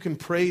to it. You can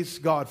praise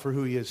God for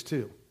who he is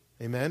too.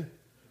 Amen?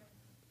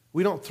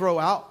 We don't throw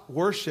out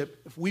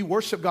worship. We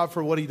worship God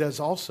for what he does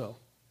also.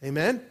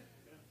 Amen?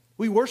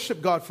 We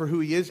worship God for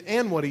who he is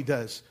and what he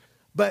does.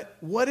 But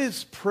what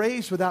is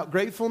praise without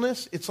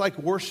gratefulness? It's like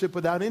worship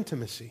without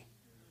intimacy.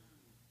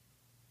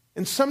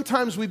 And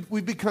sometimes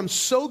we become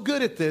so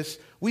good at this,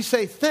 we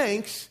say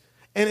thanks,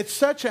 and it's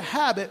such a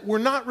habit, we're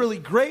not really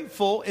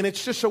grateful, and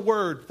it's just a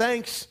word,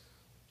 thanks.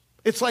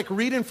 It's like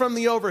reading from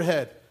the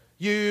overhead.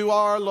 You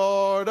are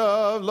Lord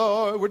of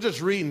Lords. We're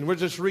just reading.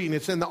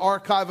 It's in the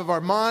archive of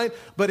our mind,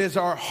 but is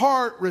our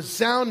heart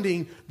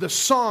resounding the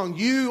song,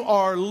 you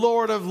are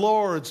Lord of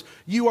Lords.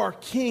 You are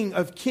King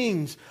of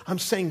Kings. I'm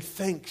saying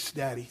thanks,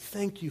 Daddy.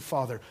 Thank you,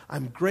 Father.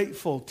 I'm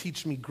grateful.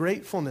 Teach me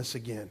gratefulness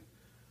again.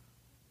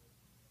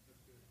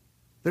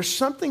 There's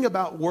something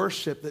about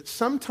worship that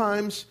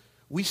sometimes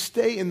we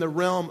stay in the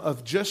realm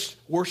of just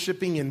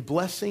worshiping in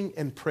blessing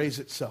and praise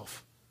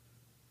itself.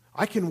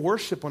 I can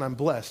worship when I'm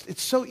blessed.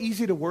 It's so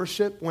easy to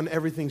worship when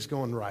everything's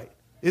going right,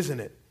 isn't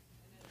it?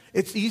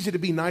 It's easy to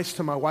be nice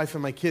to my wife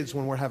and my kids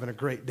when we're having a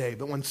great day.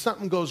 But when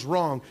something goes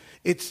wrong,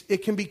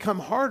 it can become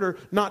harder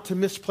not to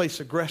misplace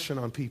aggression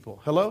on people.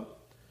 Hello?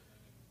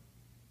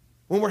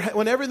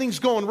 When everything's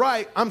going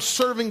right, I'm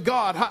serving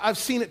God. I've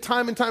seen it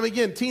time and time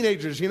again.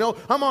 Teenagers,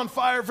 I'm on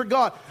fire for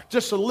God.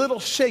 Just a little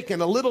shaken,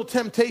 a little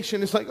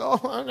temptation. It's like,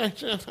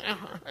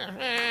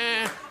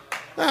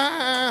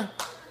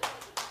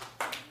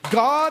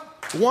 God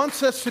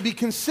wants us to be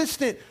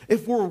consistent.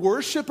 If we're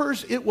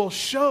worshipers, it will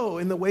show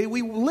in the way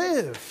we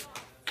live.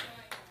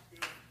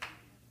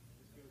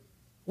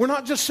 We're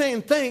not just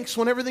saying thanks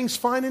when everything's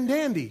fine and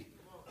dandy.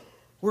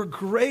 We're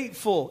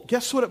grateful.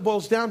 Guess what it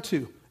boils down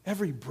to?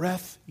 Every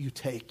breath you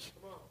take.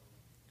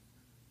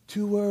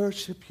 To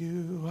worship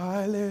you,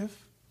 I live.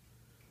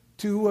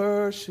 To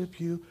worship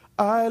you,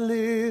 I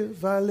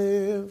live. I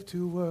live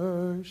to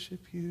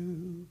worship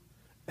you.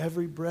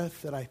 Every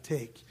breath that I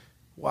take.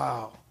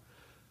 Wow.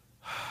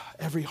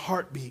 Every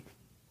heartbeat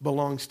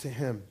belongs to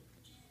him.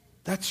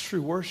 That's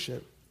true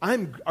worship.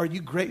 Are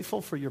you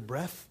grateful for your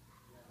breath?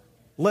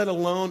 Let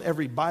alone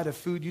every bite of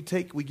food you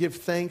take. We give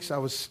thanks. I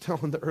was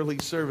telling the early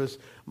service,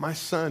 my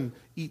son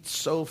eats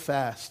so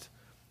fast.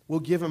 We'll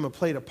give him a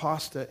plate of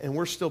pasta, and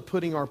we're still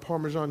putting our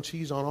Parmesan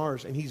cheese on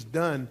ours, and he's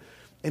done.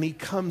 And he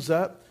comes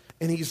up,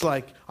 and he's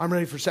like, I'm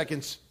ready for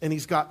seconds. And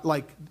he's got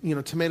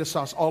tomato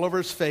sauce all over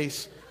his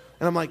face.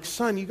 And I'm like,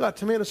 son, you got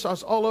tomato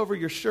sauce all over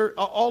your shirt,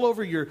 all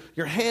over your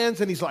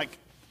hands. And he's like,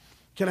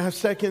 can I have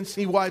seconds?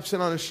 He wipes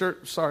it on his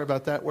shirt. Sorry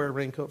about that. Wear a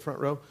raincoat, front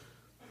row.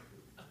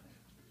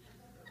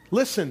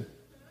 Listen,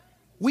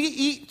 We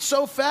eat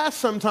so fast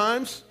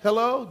sometimes.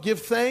 Hello?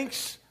 Give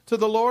thanks to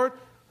the Lord.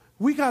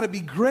 We got to be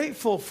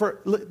grateful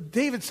for,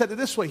 David said it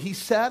this way, he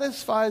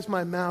satisfies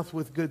my mouth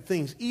with good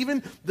things.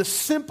 Even the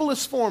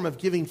simplest form of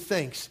giving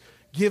thanks.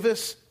 Give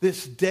us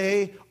this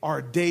day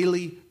our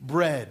daily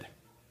bread.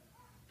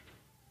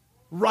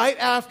 Right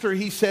after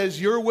he says,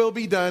 your will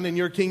be done and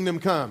your kingdom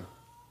come.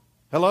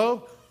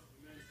 Hello?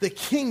 The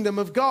kingdom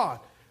of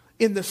God.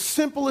 In the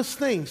simplest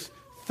things,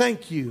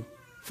 thank you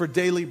for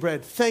daily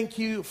bread. Thank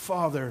you,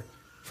 Father,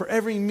 for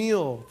every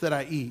meal that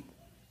I eat.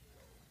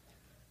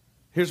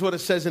 Here's what it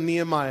says in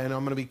Nehemiah, and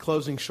I'm going to be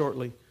closing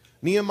shortly.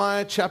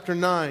 Nehemiah chapter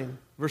 9,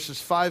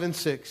 verses 5 and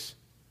 6.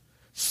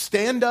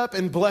 Stand up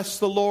and bless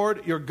the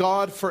Lord your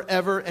God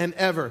forever and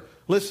ever.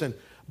 Listen,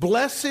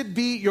 blessed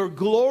be your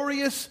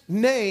glorious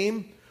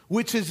name,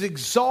 which is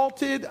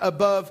exalted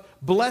above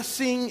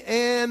blessing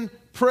and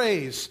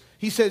praise.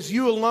 He says,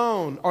 you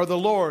alone are the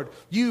Lord.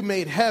 You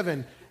made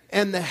heaven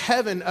and the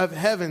heaven of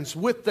heavens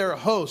with their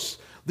hosts,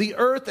 the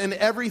earth and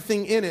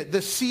everything in it,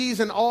 the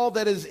seas and all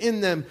that is in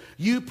them.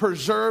 You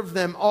preserve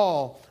them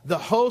all. The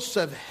hosts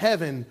of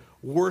heaven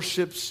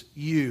worships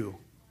you.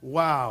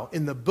 Wow.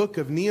 In the book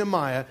of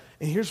Nehemiah,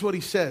 and here's what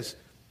he says.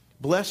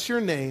 Bless your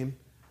name,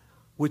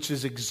 which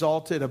is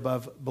exalted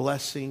above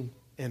blessing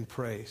and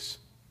praise.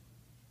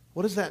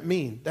 What does that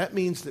mean? That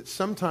means that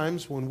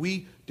sometimes when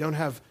we don't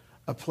have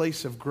a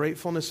place of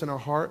gratefulness in our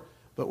heart,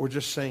 but we're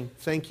just saying,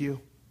 thank you.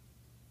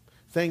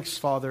 Thanks,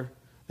 Father,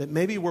 that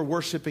maybe we're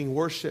worshiping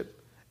worship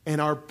and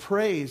our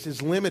praise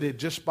is limited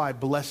just by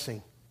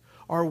blessing.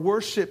 Our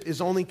worship is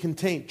only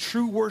contained.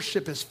 True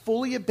worship is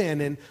fully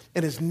abandoned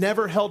and is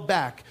never held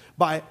back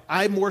by,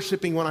 I'm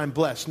worshiping when I'm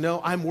blessed.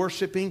 No, I'm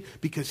worshiping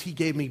because he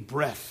gave me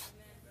breath.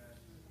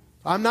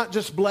 I'm not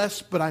just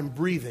blessed, but I'm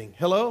breathing.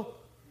 Hello?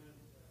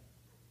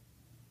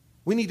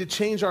 We need to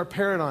change our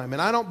paradigm.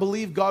 And I don't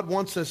believe God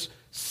wants us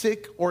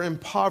sick or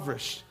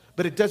impoverished.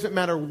 But it doesn't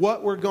matter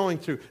what we're going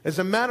through. As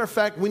a matter of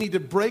fact, we need to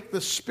break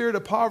the spirit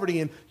of poverty.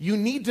 And you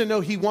need to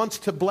know he wants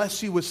to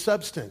bless you with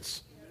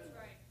substance.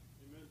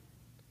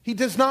 He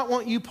does not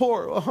want you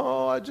poor.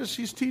 Oh,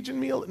 he's teaching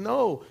me.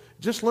 No,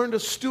 just learn to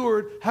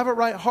steward, have a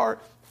right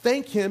heart,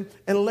 thank him,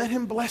 and let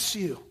him bless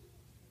you.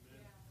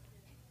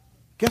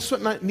 Guess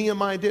what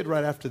Nehemiah did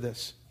right after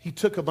this? He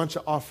took a bunch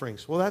of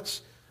offerings. Well,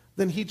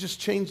 then he just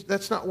changed.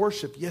 That's not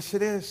worship. Yes,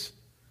 it is.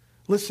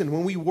 Listen,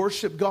 when we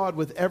worship God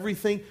with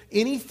everything,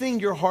 anything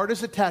your heart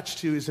is attached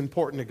to is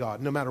important to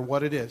God, no matter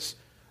what it is.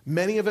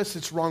 Many of us,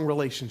 it's wrong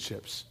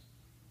relationships.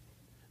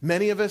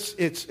 Many of us,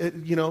 it's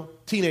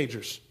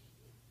teenagers.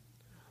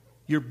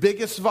 Your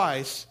biggest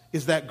vice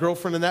is that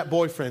girlfriend and that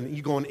boyfriend.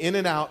 You're going in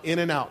and out, in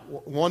and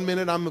out. 1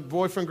 minute I'm a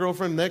boyfriend,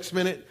 girlfriend. Next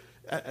minute,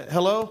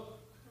 hello?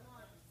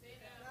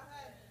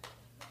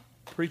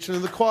 Preaching to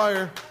the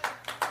choir.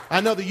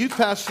 I know the youth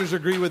pastors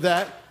agree with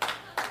that.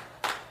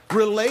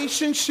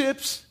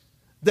 Relationships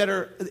that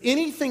are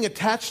anything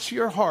attached to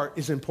your heart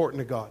is important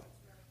to God.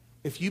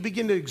 If you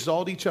begin to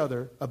exalt each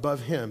other above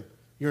him,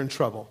 you're in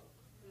trouble.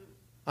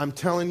 I'm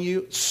telling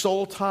you,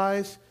 soul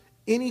ties,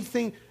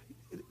 anything,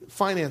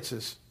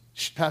 finances.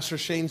 Pastor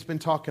Shane's been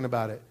talking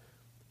about it.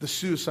 The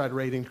suicide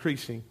rate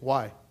increasing.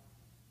 Why?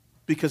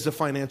 Because of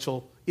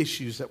financial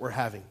issues that we're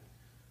having.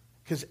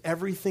 Because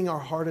everything our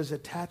heart is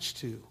attached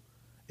to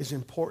is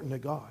important to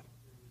God.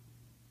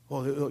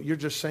 Well, you're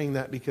just saying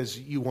that because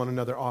you want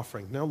another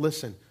offering. No,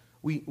 listen.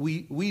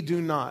 We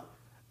do not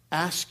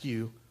ask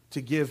you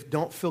to give.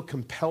 Don't feel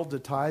compelled to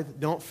tithe.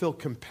 Don't feel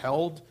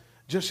compelled.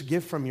 Just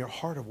give from your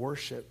heart of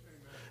worship.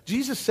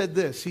 Jesus said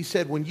this. He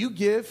said, when you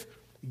give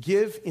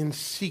in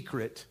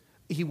secret.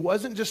 He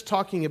wasn't just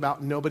talking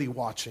about nobody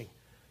watching.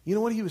 You know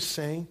what he was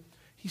saying?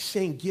 He's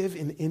saying give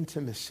in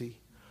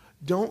intimacy.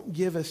 Don't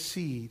give a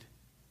seed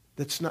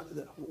that's not.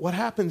 What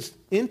happens?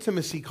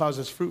 Intimacy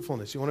causes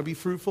fruitfulness. You want to be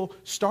fruitful?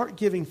 Start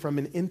giving from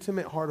an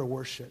intimate heart of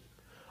worship.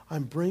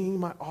 I'm bringing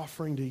my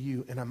offering to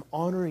you, and I'm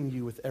honoring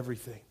you with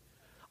everything.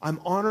 I'm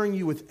honoring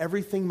you with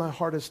everything my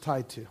heart is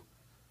tied to.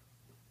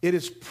 It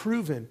is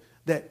proven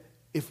that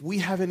if we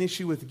have an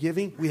issue with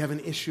giving, we have an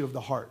issue of the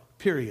heart,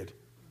 period.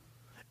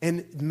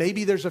 And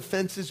maybe there's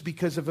offenses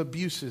because of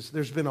abuses.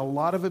 There's been a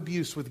lot of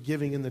abuse with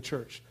giving in the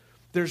church.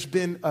 There's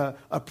been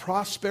a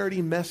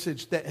prosperity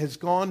message that has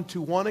gone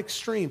to one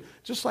extreme.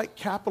 Just like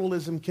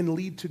capitalism can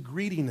lead to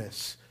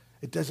greediness,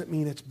 it doesn't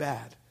mean it's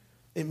bad.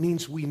 It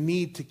means we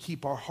need to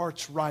keep our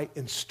hearts right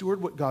and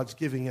steward what God's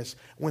giving us.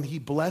 When he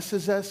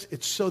blesses us,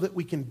 it's so that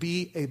we can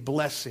be a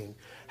blessing.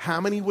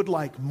 How many would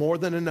like more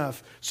than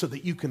enough so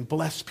that you can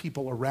bless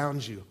people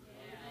around you?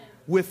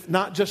 With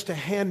not just a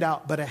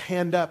handout, but a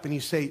hand up, and you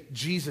say,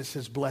 Jesus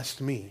has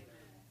blessed me.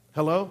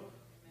 Hello?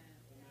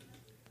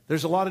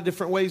 There's a lot of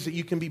different ways that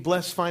you can be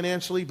blessed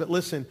financially, but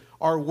listen,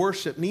 our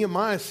worship,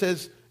 Nehemiah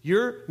says,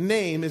 your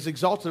name is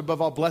exalted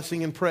above all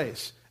blessing and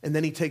praise. And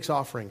then he takes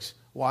offerings.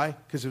 Why?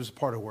 Because it was a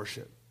part of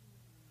worship.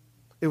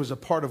 It was a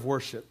part of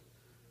worship.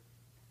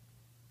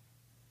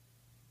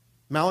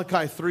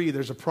 Malachi 3,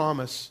 there's a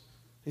promise.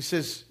 He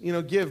says,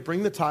 give,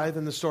 bring the tithe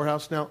in the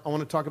storehouse. Now, I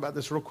want to talk about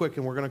this real quick,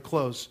 and we're going to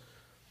close.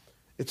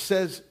 It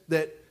says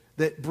that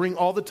that bring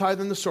all the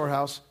tithe in the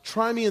storehouse.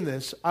 Try me in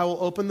this. I will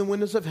open the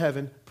windows of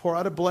heaven, pour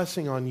out a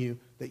blessing on you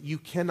that you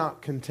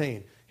cannot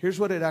contain. Here's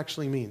what it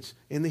actually means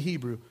in the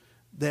Hebrew,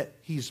 that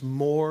he's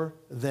more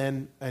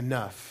than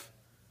enough.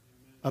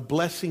 A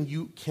blessing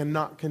you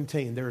cannot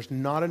contain. There's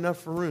not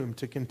enough room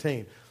to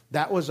contain.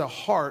 That was a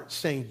heart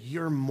saying,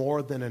 you're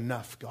more than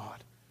enough,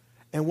 God.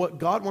 And what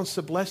God wants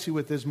to bless you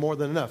with is more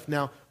than enough.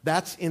 Now,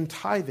 that's in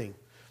tithing.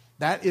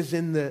 That is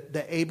in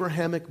the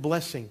Abrahamic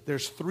blessing.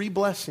 There's three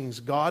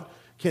blessings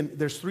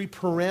there's three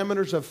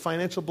parameters of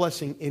financial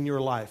blessing in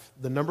your life.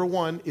 The number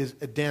one is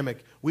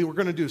Adamic. We were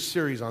going to do a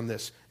series on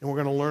this, and we're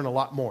going to learn a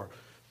lot more.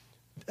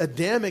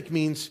 Adamic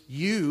means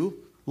you,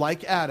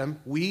 like Adam,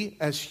 we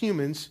as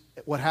humans,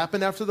 what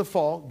happened after the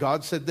fall,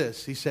 God said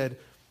this. He said,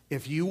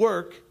 if you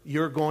work,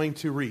 you're going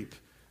to reap.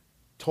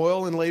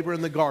 Toil and labor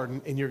in the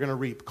garden, and you're going to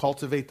reap.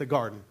 Cultivate the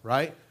garden,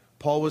 right?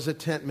 Paul was a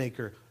tent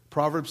maker.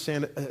 Proverbs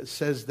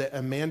says that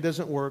a man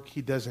doesn't work,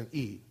 he doesn't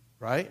eat,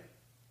 right?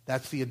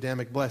 That's the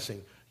Adamic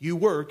blessing. You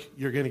work,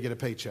 you're going to get a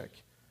paycheck.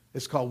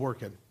 It's called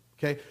working,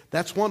 okay?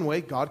 That's one way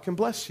God can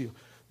bless you.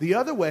 The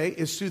other way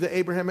is through the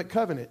Abrahamic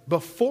covenant.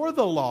 Before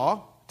the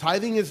law,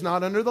 tithing is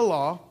not under the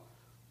law.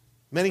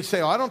 Many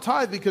say, I don't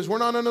tithe because we're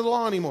not under the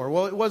law anymore.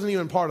 Well, it wasn't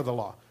even part of the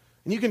law.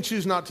 And you can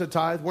choose not to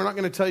tithe. We're not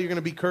going to tell you you're going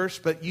to be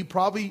cursed, but you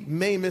probably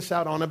may miss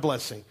out on a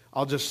blessing.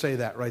 I'll just say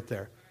that right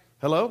there.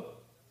 Hello?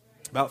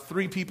 About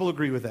 3 people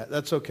agree with that.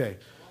 That's okay.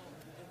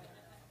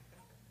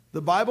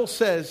 The Bible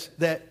says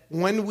that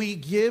when we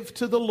give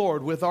to the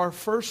Lord with our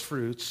first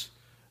fruits,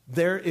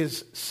 there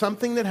is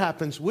something that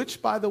happens,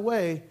 which, by the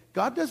way,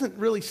 God doesn't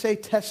really say,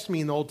 test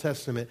me in the Old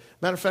Testament.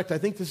 Matter of fact, I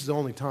think this is the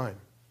only time.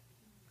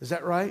 Is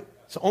that right?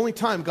 It's the only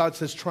time God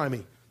says, try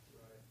me.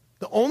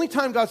 The only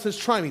time God says,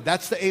 try me,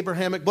 that's the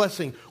Abrahamic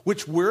blessing,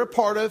 which we're a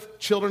part of,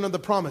 children of the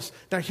promise.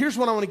 Now, here's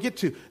what I want to get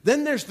to.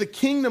 Then there's the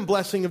kingdom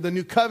blessing of the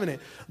new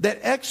covenant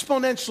that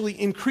exponentially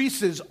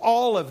increases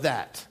all of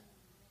that.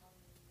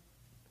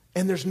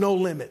 And there's no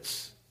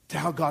limits to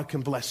how God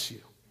can bless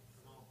you.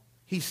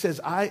 He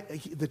says,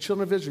 the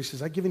children of Israel, he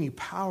says, I've given you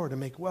power to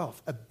make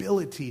wealth,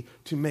 ability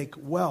to make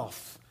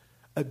wealth,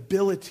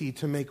 ability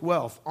to make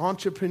wealth.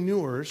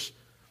 Entrepreneurs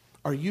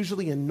are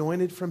usually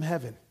anointed from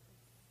heaven.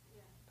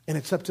 And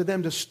it's up to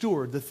them to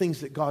steward the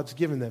things that God's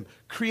given them.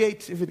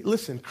 Creativity,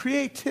 listen,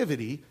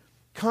 creativity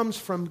comes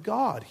from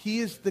God. He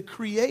is the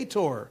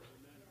creator.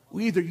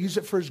 We either use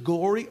it for his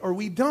glory or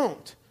we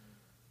don't.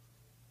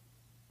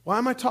 Why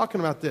am I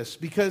talking about this?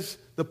 Because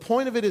the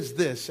point of it is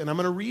this, and I'm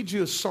going to read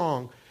you a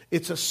song.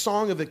 It's a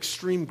song of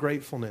extreme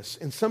gratefulness.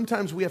 And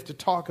sometimes we have to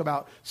talk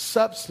about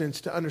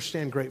substance to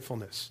understand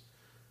gratefulness.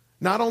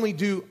 Not only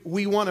do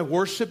we want to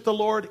worship the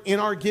Lord in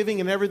our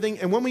giving and everything,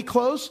 and when we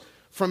close,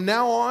 from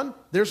now on,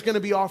 there's going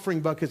to be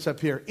offering buckets up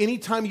here.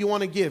 Anytime you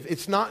want to give,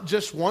 it's not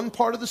just one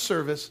part of the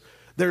service.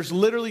 There's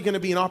literally going to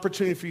be an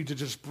opportunity for you to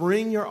just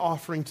bring your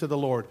offering to the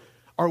Lord.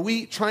 Are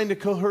we trying to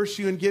coerce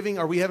you in giving?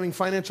 Are we having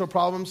financial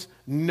problems?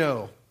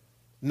 No,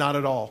 not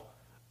at all.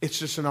 It's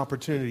just an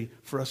opportunity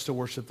for us to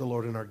worship the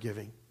Lord in our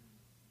giving.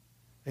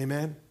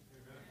 Amen? Amen.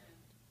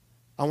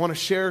 I want to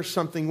share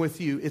something with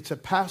you. It's a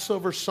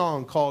Passover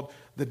song called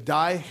the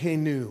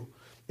Daihenu.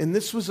 And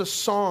this was a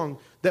song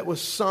that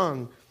was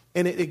sung,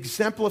 and it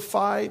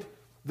exemplified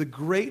the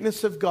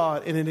greatness of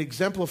God, and it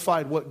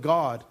exemplified what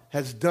God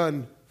has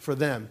done for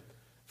them,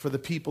 for the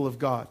people of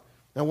God.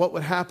 Now, what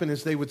would happen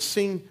is they would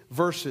sing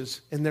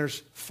verses, and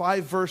there's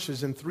 5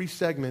 verses in 3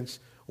 segments.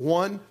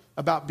 1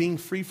 about being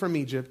free from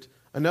Egypt,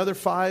 another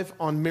 5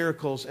 on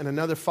miracles, and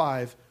another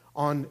 5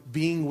 on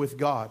being with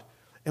God.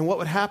 And what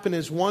would happen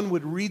is one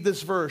would read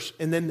this verse,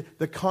 and then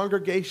the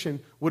congregation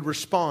would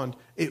respond,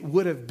 it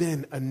would have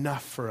been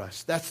enough for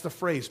us. That's the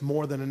phrase,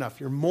 more than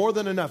enough. You're more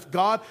than enough.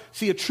 God,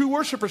 see, a true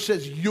worshiper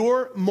says,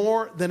 you're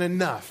more than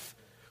enough.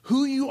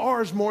 Who you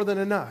are is more than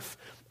enough.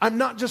 I'm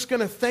not just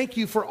going to thank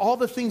you for all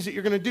the things that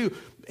you're going to do.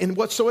 And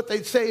what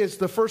they'd say is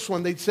the first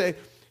one, they'd say,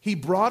 he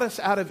brought us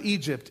out of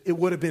Egypt. It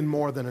would have been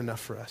more than enough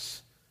for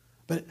us.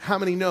 But how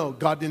many know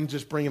God didn't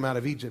just bring him out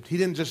of Egypt? He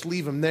didn't just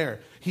leave him there.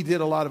 He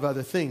did a lot of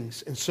other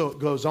things, and so it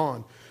goes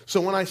on.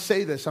 So when I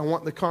say this, I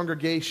want the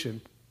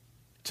congregation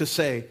to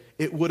say,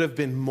 it would have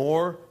been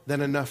more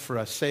than enough for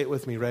us. Say it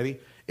with me, ready?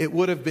 It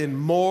would have been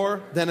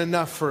more than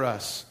enough for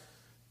us.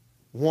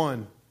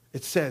 1,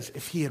 it says,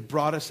 if he had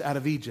brought us out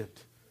of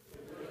Egypt,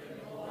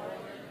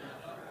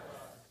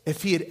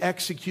 if he had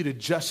executed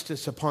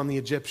justice upon the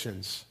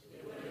Egyptians.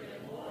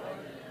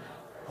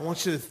 I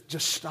want you to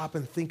just stop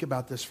and think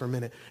about this for a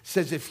minute. It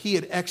says, if he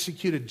had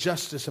executed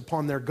justice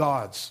upon their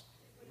gods,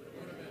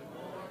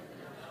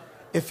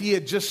 if he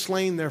had just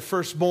slain their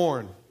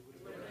firstborn,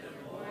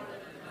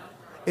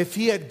 if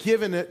he had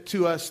given it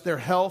to us their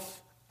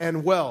health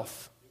and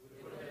wealth.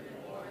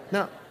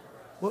 Now,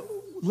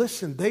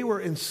 listen, they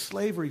were in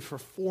slavery for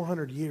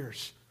 400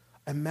 years.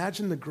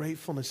 Imagine the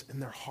gratefulness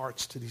in their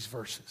hearts to these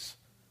verses.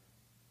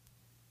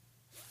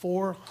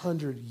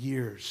 400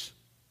 years.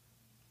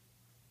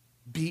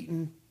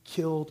 Beaten,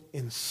 killed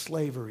in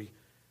slavery,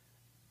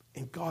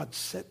 and God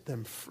set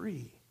them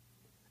free.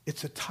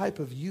 It's a type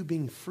of you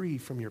being free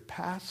from your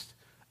past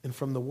and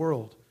from the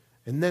world.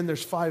 And then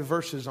there's 5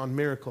 verses on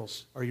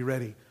miracles. Are you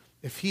ready?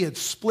 If he had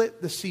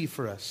split the sea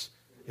for us,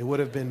 it would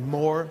have been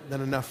more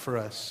than enough for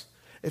us.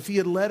 If he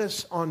had led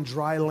us on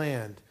dry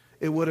land,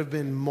 it would have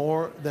been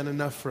more than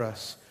enough for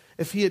us.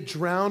 If he had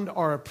drowned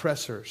our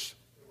oppressors,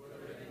 it would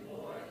have been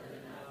more than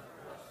enough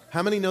for us.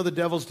 How many know the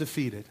devil's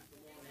defeated?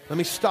 Let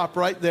me stop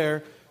right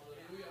there.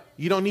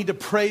 You don't need to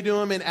pray to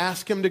him and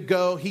ask him to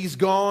go. He's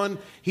gone.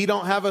 He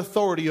don't have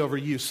authority over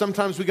you.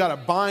 Sometimes we got to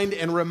bind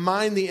and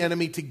remind the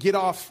enemy to get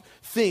off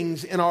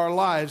things in our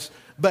lives.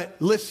 But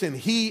listen,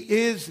 he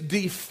is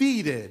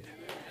defeated.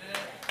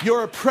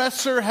 Your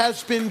oppressor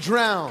has been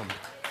drowned.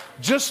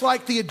 Just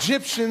like the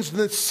Egyptians,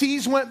 the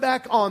seas went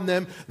back on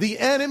them. The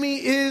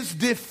enemy is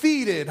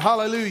defeated.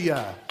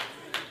 Hallelujah.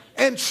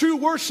 And true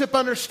worship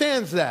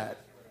understands that.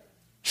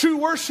 True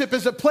worship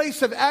is a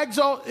place of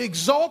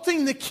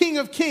exalting the King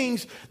of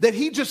Kings, that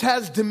he just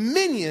has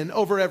dominion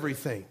over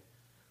everything.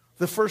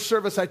 The first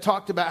service I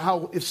talked about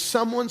how if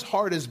someone's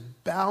heart is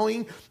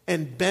bowing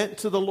and bent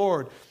to the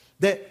Lord,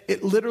 that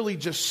it literally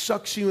just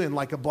sucks you in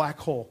like a black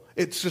hole.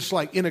 It's just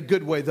like, in a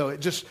good way though, it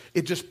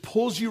just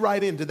pulls you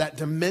right into that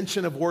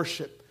dimension of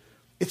worship.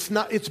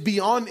 It's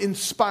beyond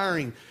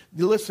inspiring.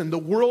 Listen, the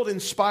world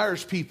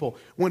inspires people.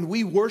 When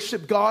we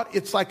worship God,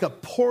 it's like a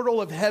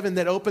portal of heaven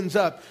that opens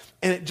up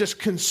and it just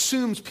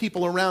consumes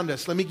people around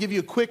us. Let me give you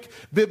a quick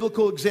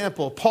biblical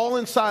example. Paul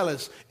and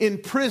Silas in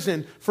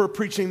prison for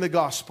preaching the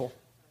gospel.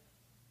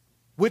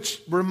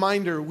 Which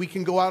reminder, we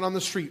can go out on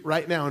the street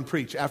right now and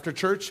preach. After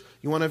church,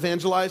 you want to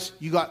evangelize?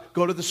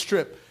 Go to the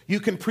Strip. You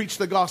can preach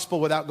the gospel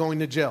without going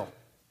to jail.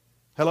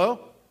 Hello?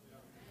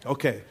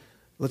 Okay,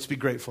 let's be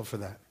grateful for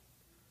that.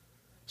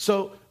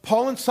 So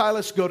Paul and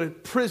Silas go to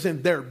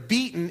prison. They're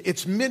beaten.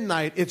 It's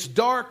midnight. It's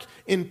dark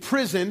in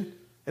prison.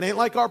 It ain't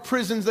like our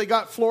prisons. They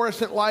got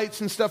fluorescent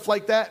lights and stuff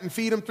like that and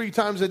feed them 3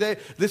 times a day.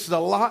 This is a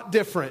lot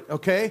different,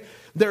 okay?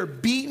 They're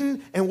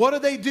beaten. And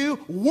what do?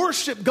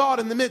 Worship God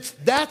in the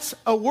midst. That's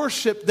a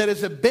worship that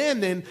is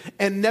abandoned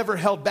and never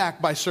held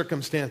back by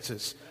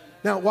circumstances.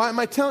 Now, why am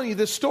I telling you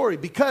this story?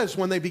 Because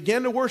when they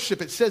began to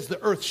worship, it says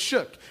the earth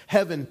shook.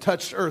 Heaven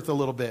touched earth a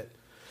little bit.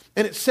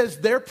 And it says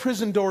their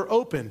prison door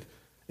opened.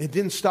 It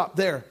didn't stop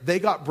there. They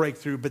got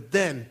breakthrough, but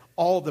then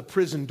all the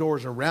prison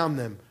doors around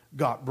them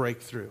got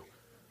breakthrough.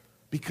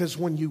 Because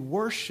when you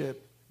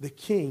worship the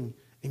King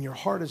and your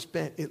heart is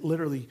bent, it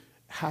literally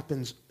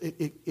happens.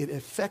 It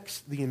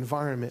affects the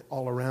environment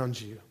all around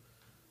you.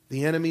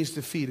 The enemy's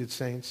defeated,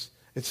 saints.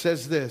 It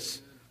says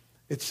this.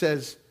 It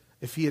says,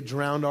 if he had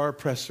drowned our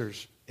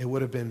oppressors, it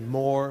would have been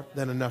more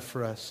than enough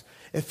for us.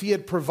 If he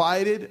had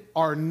provided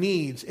our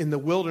needs in the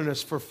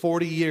wilderness for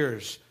 40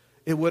 years,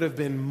 it would have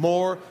been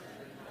more.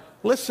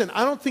 Listen,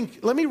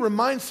 let me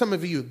remind some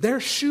of you,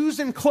 their shoes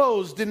and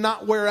clothes did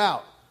not wear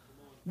out.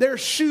 Their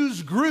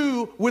shoes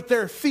grew with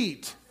their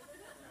feet.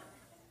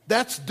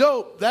 That's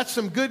dope. That's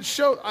some good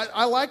show.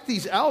 I like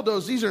these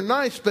Aldos. These are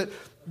nice, but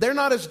they're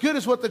not as good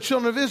as what the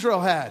children of Israel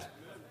had.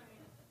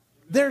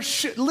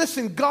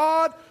 Listen,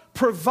 God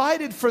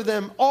provided for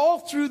them all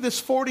through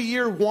this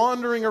 40-year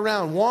wandering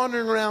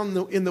around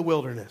in the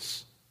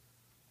wilderness.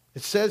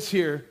 It says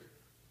here,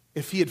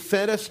 if he had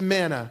fed us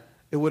manna,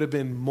 it would have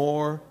been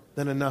more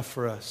than enough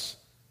for us.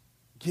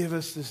 Give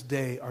us this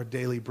day our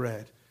daily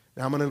bread.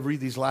 Now I'm going to read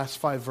these last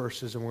 5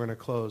 verses and we're going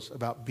to close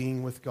about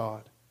being with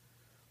God.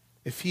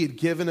 If he had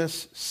given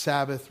us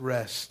Sabbath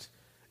rest,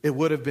 it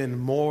would have been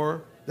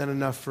more than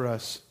enough for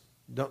us.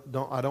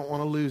 I don't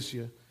want to lose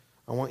you.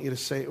 I want you to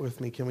say it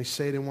with me. Can we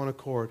say it in one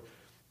accord?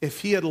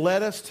 If he had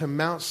led us to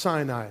Mount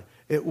Sinai,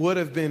 it would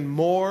have been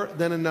more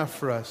than enough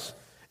for us.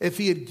 If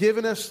he had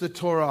given us the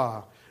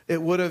Torah,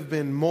 it would have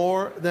been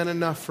more than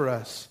enough for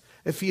us.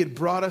 If he had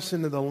brought us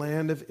into the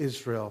land of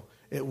Israel,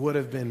 it would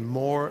have been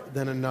more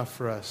than enough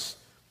for us.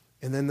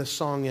 And then the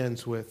song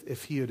ends with,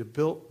 if he had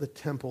built the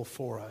temple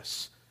for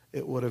us,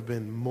 it would have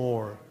been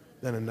more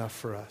than enough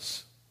for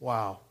us.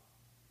 Wow.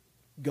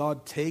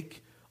 God,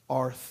 take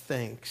our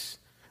thanks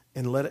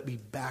and let it be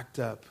backed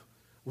up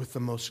with the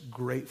most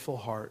grateful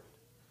heart,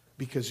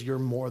 because you're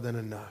more than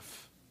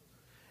enough.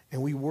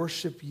 And we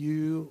worship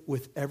you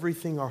with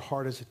everything our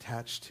heart is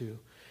attached to.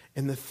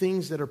 And the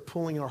things that are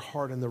pulling our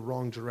heart in the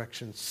wrong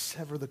direction,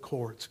 sever the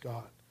cords,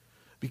 God.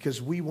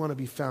 Because we want to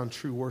be found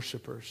true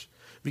worshipers.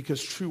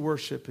 Because true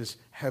worship is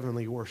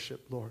heavenly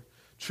worship, Lord.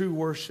 True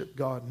worship,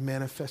 God,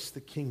 manifests the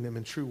kingdom.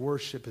 And true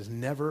worship is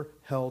never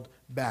held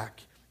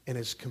back and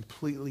is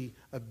completely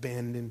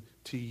abandoned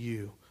to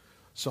you.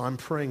 So I'm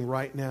praying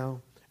right now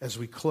as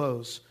we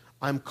close.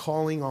 I'm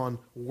calling on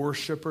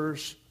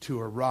worshipers to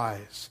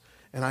arise.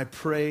 And I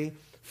pray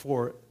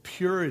for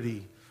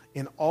purity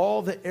in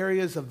all the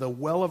areas of the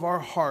well of our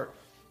heart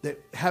that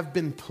have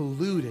been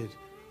polluted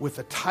with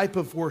a type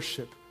of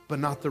worship, but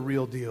not the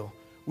real deal.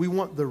 We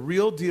want the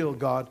real deal,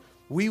 God.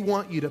 We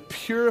want you to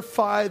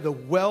purify the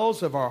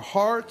wells of our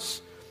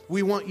hearts.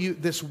 We want you,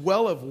 this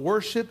well of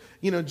worship.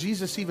 You know,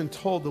 Jesus even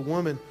told the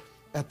woman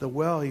at the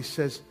well, he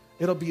says,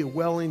 it'll be a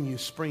well in you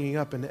springing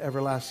up into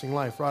everlasting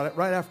life.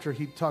 Right after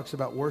he talks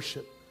about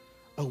worship,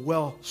 a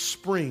well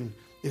spring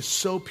is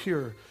so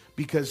pure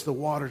because the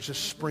water's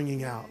just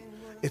springing out.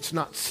 It's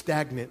not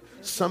stagnant.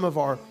 Some of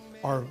our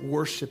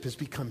worship has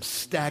become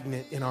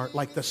stagnant in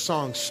like the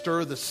song,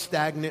 stir the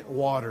stagnant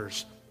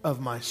waters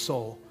of my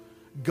soul.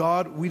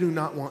 God, we do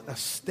not want a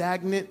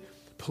stagnant,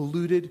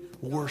 polluted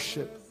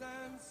worship.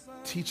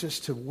 Teach us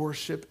to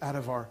worship out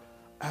of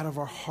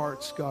our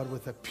hearts, God,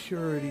 with a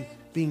purity,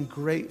 being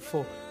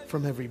grateful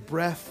from every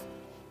breath,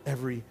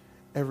 every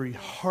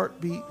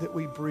heartbeat that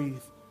we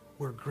breathe.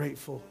 We're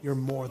grateful. You're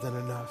more than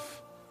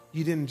enough.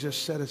 You didn't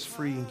just set us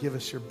free and give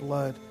us your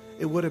blood.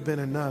 It would have been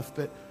enough,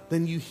 but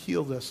then you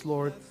healed us,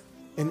 Lord.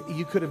 And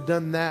you could have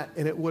done that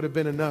and it would have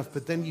been enough,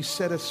 but then you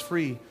set us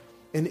free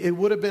and it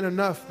would have been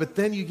enough, but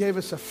then you gave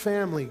us a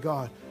family,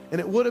 God, and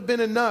it would have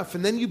been enough,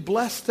 and then you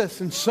blessed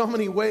us in so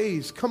many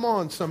ways. Come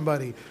on,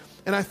 somebody.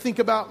 And I think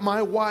about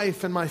my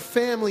wife and my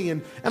family,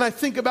 and I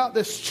think about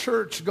this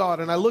church, God,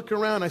 and I look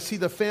around, I see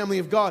the family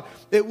of God.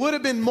 It would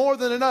have been more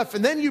than enough.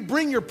 And then you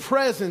bring your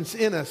presence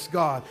in us,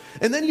 God.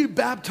 And then you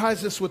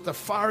baptize us with the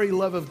fiery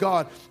love of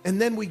God.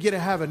 And then we get to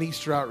have an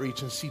Easter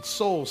outreach and see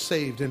souls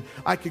saved. And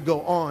I could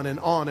go on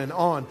and on and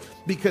on,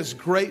 because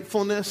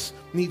gratefulness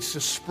needs to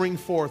spring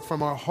forth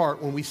from our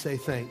heart when we say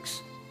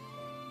thanks.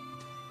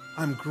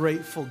 I'm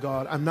grateful,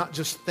 God. I'm not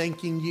just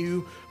thanking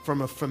you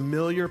from a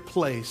familiar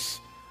place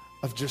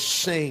of just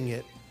saying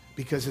it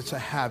because it's a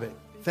habit.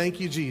 Thank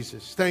you,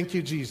 Jesus. Thank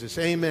you, Jesus.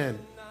 Amen.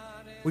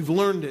 We've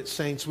learned it,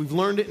 saints. We've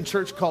learned it in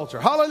church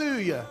culture.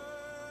 Hallelujah.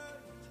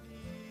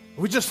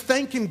 We're just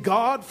thanking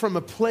God from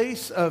a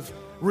place of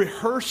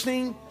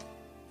rehearsing.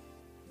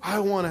 I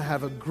want to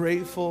have a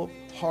grateful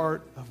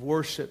heart of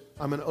worship.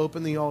 I'm going to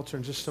open the altar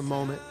in just a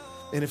moment.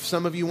 And if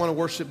some of you want to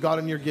worship God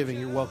in your giving,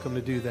 you're welcome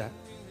to do that.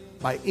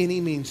 By any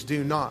means,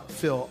 do not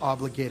feel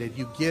obligated.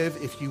 You give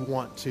if you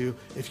want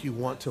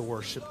to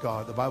worship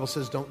God. The Bible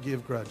says don't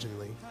give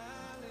grudgingly.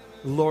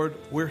 Lord,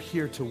 we're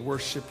here to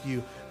worship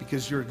you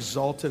because you're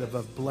exalted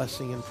above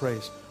blessing and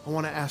praise. I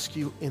want to ask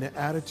you in an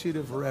attitude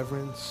of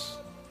reverence,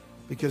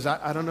 because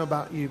I don't know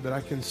about you, but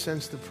I can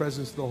sense the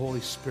presence of the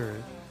Holy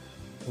Spirit.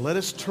 Let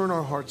us turn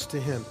our hearts to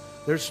him.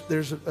 There's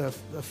a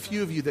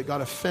few of you that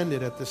got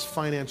offended at this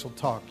financial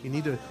talk. You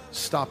need to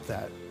stop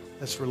that.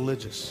 That's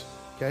religious,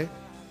 okay?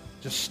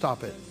 Just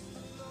stop it.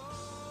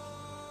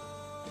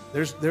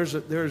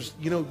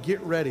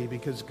 Get ready,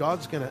 because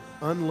God's going to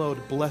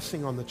unload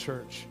blessing on the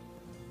church.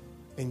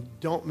 And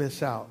don't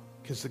miss out,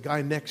 because the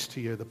guy next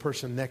to you, the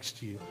person next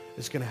to you,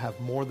 is going to have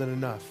more than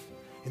enough.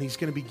 And he's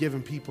going to be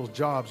giving people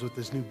jobs with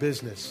this new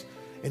business.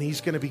 And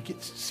he's going to be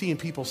seeing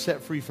people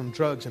set free from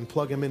drugs and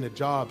plug them into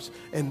jobs.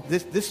 And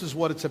this is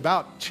what it's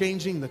about,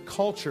 changing the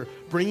culture,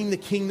 bringing the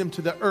kingdom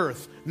to the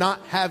earth,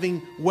 not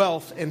having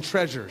wealth and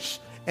treasures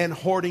and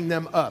hoarding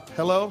them up.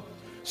 Hello?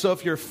 So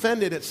if you're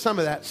offended at some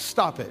of that,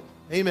 stop it.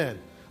 Amen.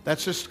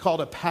 That's just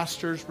called a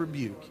pastor's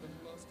rebuke.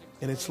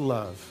 And it's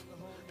love,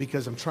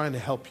 because I'm trying to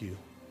help you.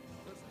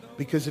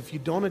 Because if you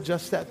don't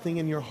adjust that thing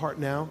in your heart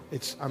now,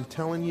 I'm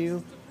telling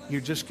you,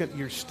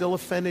 you're still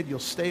offended, you'll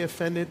stay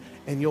offended,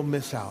 and you'll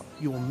miss out.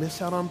 You will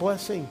miss out on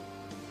blessing.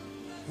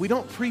 We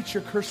don't preach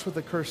your curse with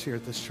a curse here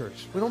at this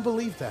church. We don't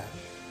believe that.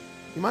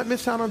 You might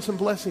miss out on some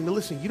blessing, but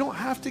listen, you don't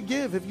have to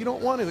give if you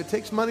don't want to. It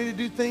takes money to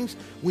do things.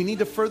 We need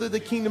to further the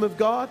kingdom of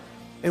God,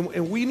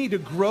 and we need to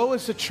grow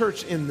as a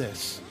church in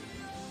this.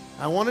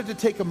 I wanted to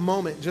take a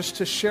moment just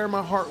to share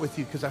my heart with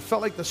you, because I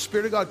felt like the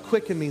Spirit of God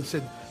quickened me and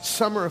said,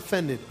 some are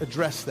offended,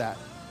 address that.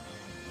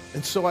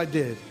 And so I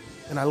did.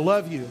 And I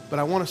love you, but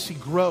I want to see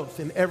growth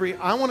in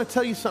I want to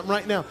tell you something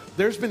right now.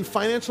 There's been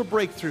financial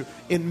breakthrough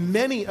in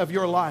many of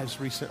your lives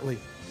recently.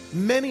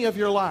 Many of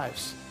your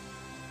lives.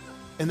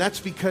 And that's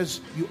because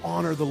you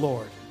honor the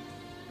Lord.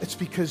 It's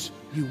because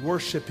you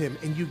worship him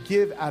and you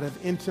give out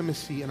of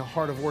intimacy and a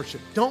heart of worship.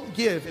 Don't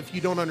give if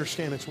you don't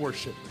understand it's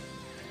worship.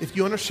 If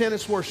you understand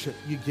it's worship,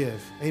 you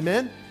give.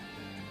 Amen?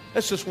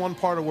 That's just one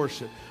part of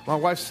worship. My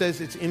wife says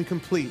it's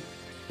incomplete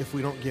if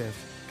we don't give.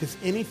 Because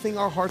anything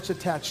our heart's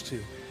attached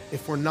to,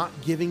 if we're not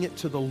giving it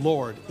to the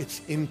Lord, it's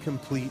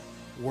incomplete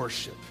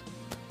worship.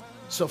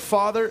 So,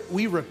 Father,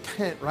 we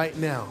repent right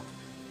now,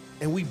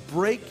 and we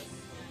break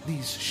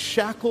these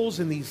shackles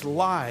and these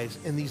lies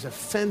and these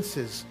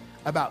offenses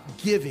about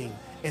giving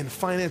and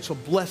financial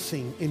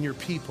blessing in your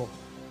people.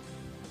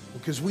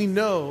 Because we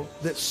know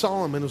that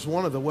Solomon was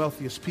one of the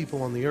wealthiest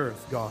people on the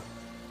earth, God.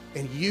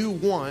 And you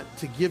want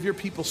to give your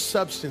people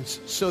substance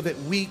so that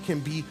we can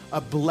be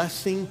a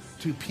blessing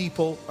to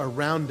people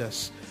around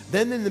us.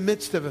 Then in the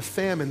midst of a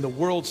famine, the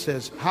world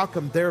says, how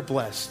come they're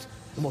blessed?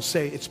 And we'll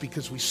say, it's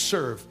because we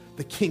serve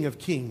the King of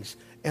Kings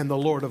and the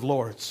Lord of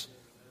Lords.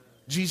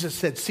 Jesus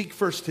said, seek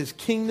first his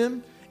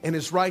kingdom and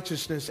his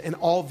righteousness, and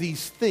all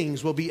these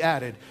things will be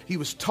added. He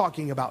was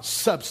talking about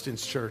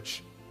substance,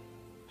 church.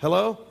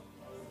 Hello?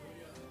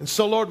 And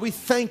so, Lord, we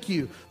thank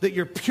you that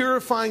you're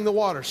purifying the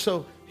water.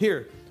 So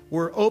here,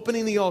 we're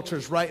opening the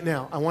altars right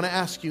now. I want to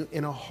ask you,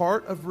 in a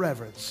heart of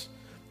reverence,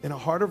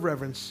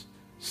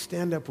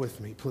 stand up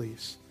with me,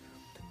 please.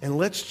 And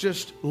let's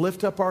just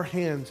lift up our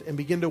hands and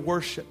begin to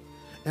worship.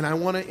 And I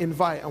want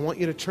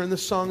you to turn the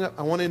song up.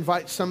 I want to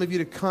invite some of you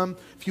to come.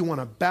 If you want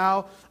to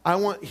bow,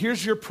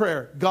 here's your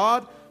prayer.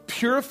 God,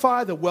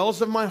 purify the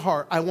wells of my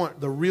heart. I want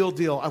the real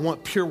deal. I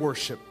want pure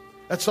worship.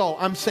 That's all.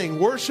 I'm saying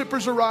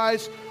worshipers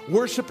arise,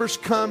 worshipers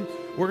come.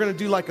 We're going to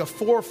do like a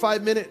 4 or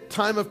 5 minute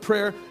time of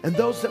prayer. And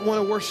those that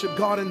want to worship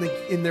God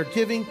in their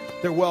giving,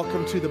 they're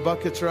welcome to. The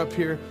buckets are up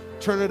here.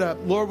 Turn it up.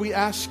 Lord, we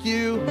ask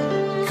you,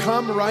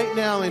 come right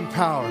now in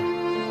power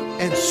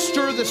and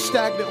stir the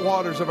stagnant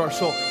waters of our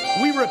soul.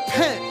 We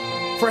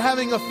repent for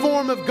having a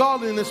form of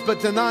godliness but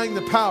denying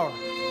the power.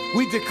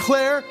 We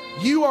declare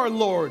you are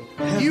Lord.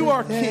 You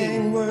are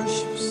King.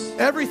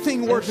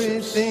 Everything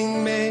worships.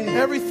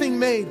 Everything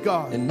made,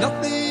 God. And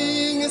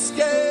nothing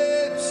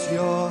escapes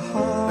your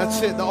heart. That's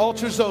it. The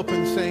altar's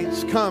open,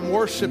 saints. Come,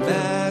 worship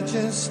Him.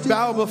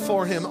 Bow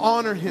before Him.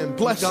 Honor Him.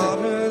 Bless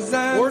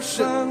Him.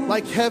 Worship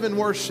like heaven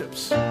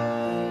worships.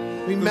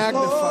 We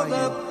magnify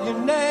you.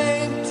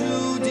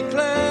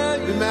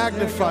 We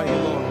magnify you,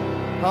 Lord.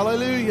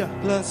 Hallelujah.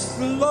 Bless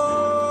the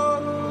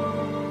Lord.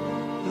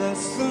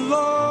 Bless the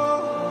Lord.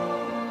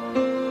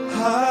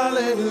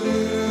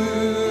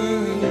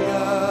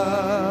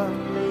 Hallelujah.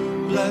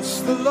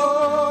 Bless the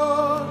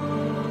Lord.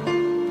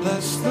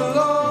 Bless the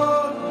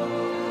Lord.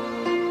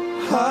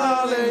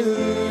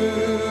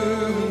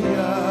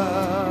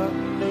 Hallelujah.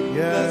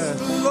 Yes.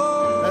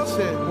 That's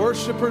it.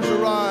 Worshipers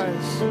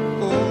arise.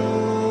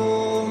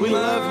 We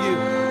love you.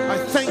 I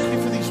thank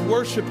you for these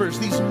worshipers,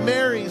 these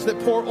Marys that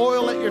pour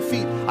oil at your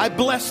feet. I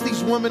bless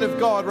these women of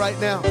God right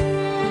now.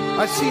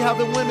 I see how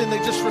the women, they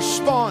just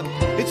respond.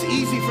 It's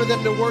easy for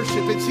them to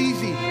worship. It's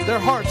easy. Their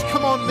hearts.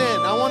 Come on, men.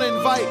 I want to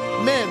invite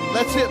men.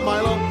 That's it,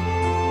 Milo.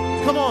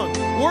 Come on.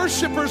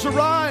 Worshipers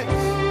arise.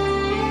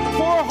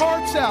 Pour our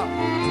hearts out.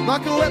 I'm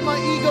not going to let my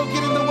ego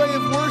get in the way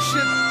of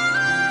worship.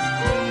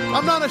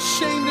 I'm not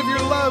ashamed of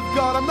your love,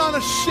 God. I'm not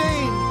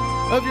ashamed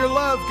of your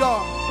love,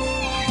 God.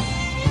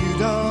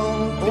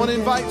 I want to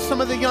invite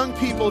some of the young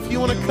people. If you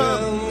want to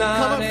come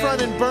up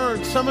front and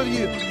burn. Some of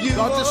you,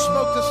 God just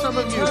spoke to some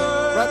of you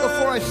right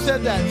before I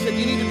said that. Said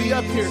you need to be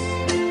up here.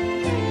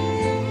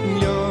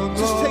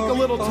 Just take a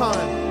little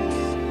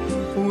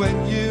time.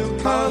 When you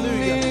come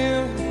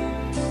near,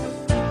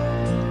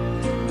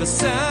 the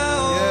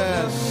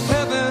sound of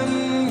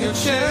heaven, your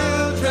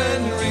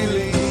children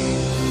release.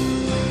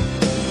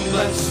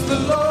 Bless the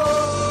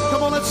Lord.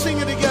 Come on, let's sing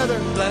it together.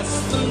 Bless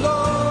the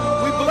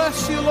Lord. We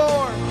bless you,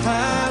 Lord.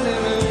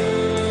 Hallelujah.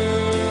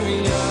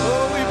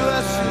 Oh, we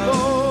bless you,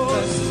 Lord.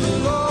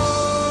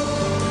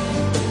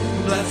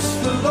 Bless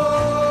the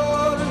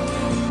Lord.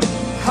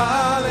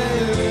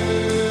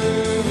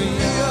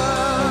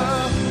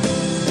 Hallelujah.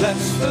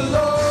 Bless the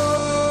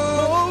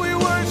Lord. Oh, we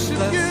worship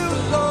Bless you.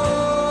 the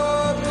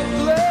Lord.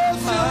 Bless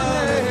your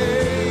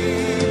name.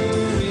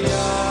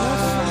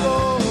 Bless the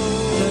Lord.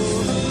 Bless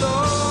the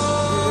Lord.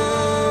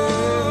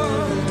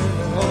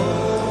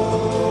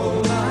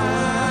 Oh,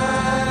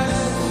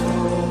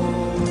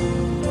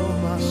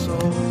 My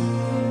soul.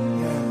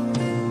 Yeah.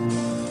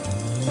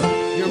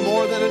 You're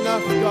more than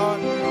enough, God.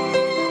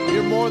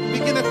 You're more.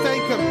 Begin to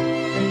thank Him.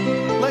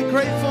 Let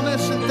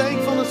gratefulness and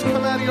thankfulness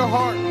come out of your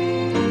heart.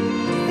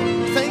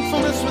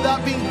 Thankfulness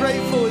without being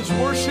grateful is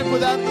worship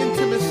without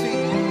intimacy.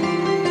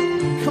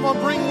 Come on,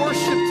 bring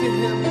worship to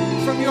Him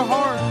from your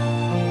heart.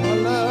 I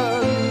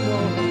love you,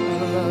 Lord.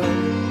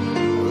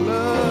 I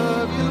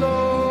love you,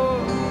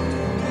 Lord.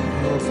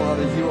 Oh,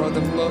 Father, you are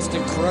the most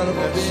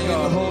incredible Yes, being God.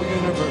 in the whole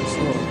universe,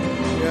 Lord.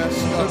 Yes,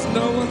 There's God.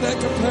 no one that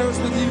compares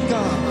with you,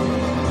 God.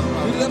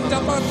 We lift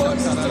up our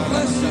voices to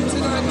bless you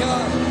tonight,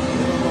 God.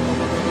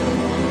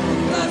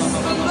 Bless the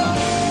Lord.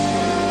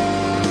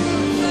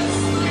 Bless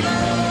the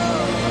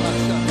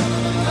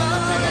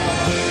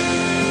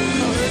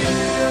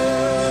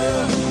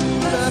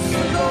Bless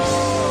the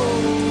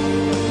Lord.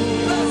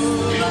 Bless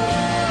the Lord.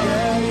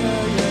 Yeah,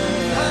 yeah,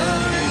 yeah.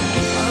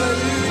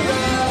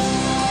 Hallelujah.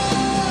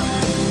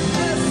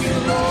 Bless the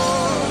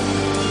Lord.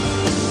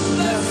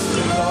 Bless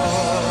the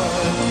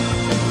Lord.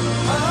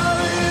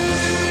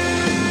 Hallelujah.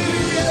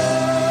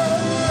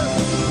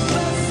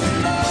 Bless the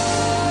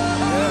Lord.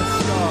 Yes,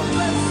 God.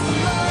 Bless the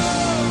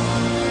Lord.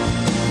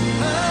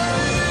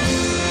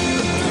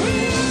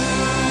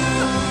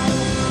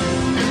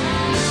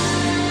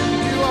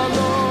 You are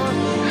Lord.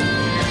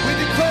 We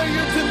declare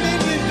your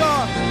dominion,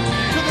 God,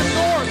 to the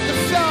north, the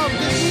south,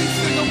 the east,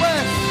 and the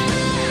west.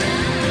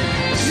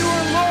 You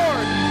are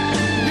Lord.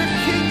 Your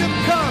kingdom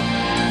come.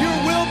 Your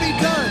will be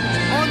done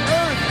on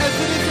earth as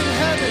it is in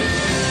heaven.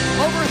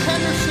 Over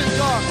Henderson,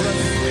 God.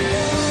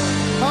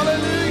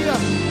 Hallelujah.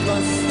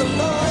 Bless the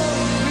Lord.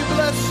 We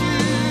bless you.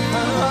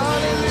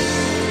 Hallelujah.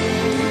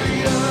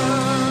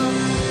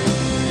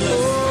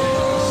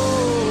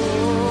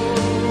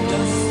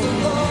 Bless the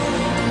Lord.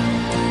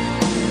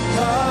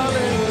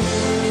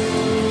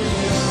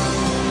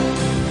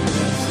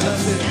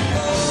 That's it.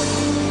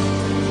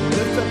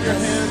 Lift up your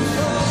hands.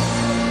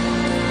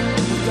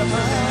 Lift up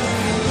your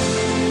hands.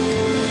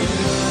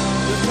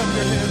 Lift up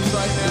your hands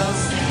right now.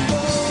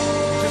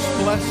 Just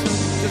bless Him.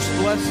 Just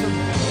bless Him.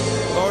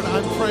 Lord,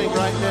 I'm praying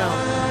right now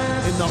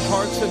in the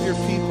hearts of your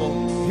people.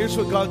 Here's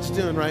what God's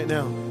doing right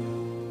now.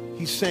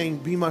 He's saying,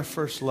 be my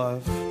first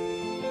love.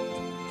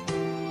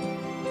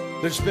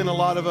 There's been a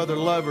lot of other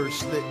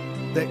lovers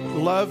that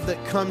love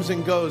that comes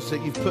and goes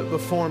that you've put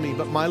before me,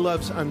 but my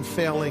love's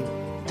unfailing.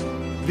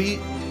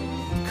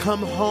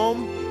 Come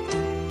home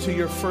to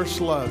your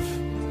first love.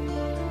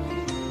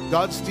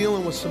 God's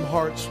dealing with some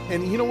hearts,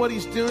 and you know what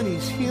He's doing?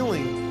 He's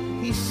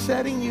healing. He's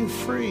setting you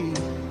free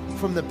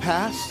from the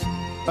past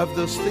of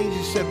those things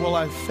you said, well,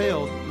 I've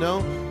failed.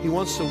 No, He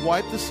wants to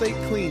wipe the slate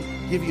clean,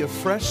 give you a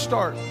fresh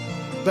start,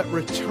 but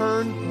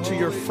return to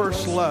your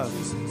first love.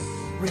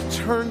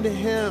 Return to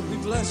Him.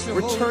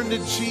 Return to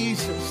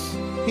Jesus.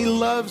 He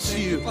loves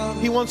you.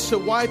 He wants to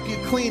wipe you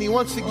clean. He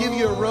wants to give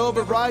you a robe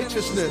of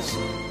righteousness.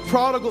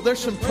 There's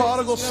some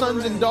prodigal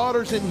sons and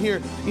daughters in here.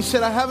 He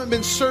said, I haven't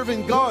been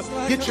serving God.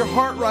 Get your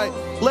heart right.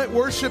 Let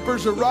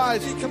worshipers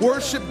arise.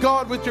 Worship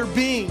God with your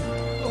being.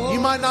 You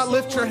might not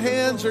lift your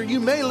hands, or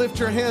you may lift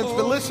your hands,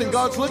 but listen,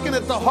 God's looking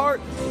at the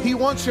heart. He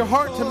wants your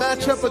heart to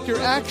match up with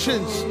your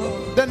actions.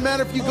 Doesn't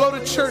matter if you go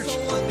to church.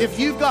 If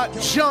you've got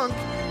junk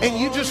and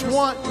you just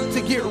want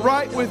to get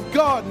right with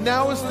God,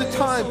 now is the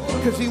time,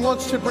 because He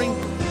wants to bring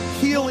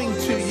healing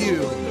to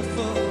you.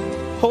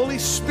 Holy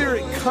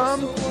Spirit,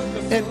 come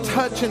and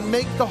touch and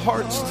make the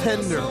hearts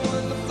tender.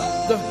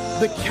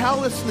 The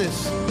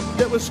callousness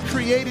that was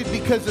created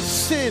because of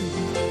sin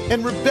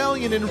and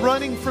rebellion and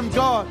running from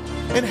God,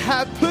 and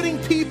putting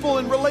people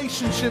and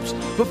relationships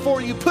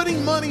before you,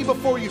 putting money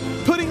before you,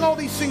 putting all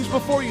these things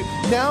before you.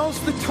 Now's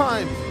the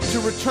time to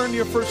return to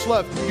your first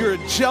love. You're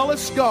a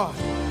jealous God,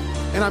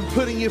 and I'm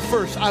putting you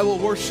first. I will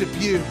worship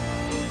you.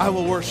 I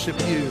will worship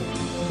you.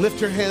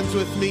 Lift your hands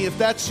with me. If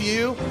that's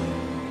you,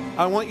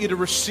 I want you to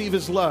receive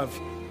His love.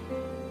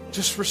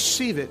 Just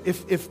receive it.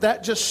 If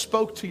that just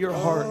spoke to your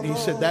heart and He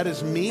said, that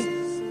is me,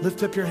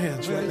 lift up your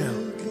hands right now.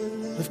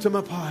 Lift them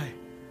up high.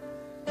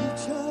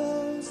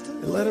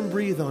 And let Him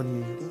breathe on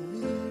you.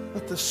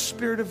 Let the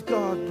Spirit of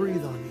God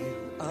breathe on you.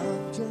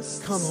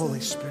 Come,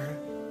 Holy Spirit.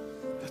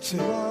 That's it.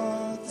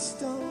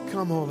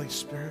 Come, Holy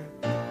Spirit.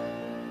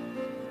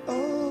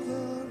 Oh,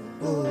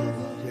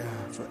 yeah.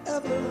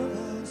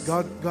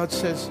 God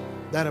says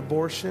that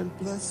abortion,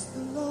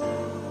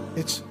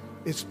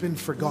 it's been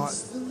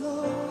forgotten.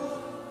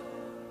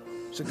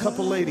 There's a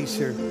couple ladies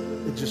here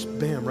that just,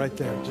 bam, right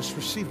there. Just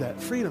receive that.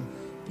 Freedom.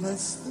 He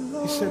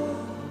said,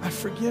 I've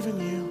forgiven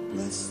you.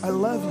 I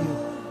love you.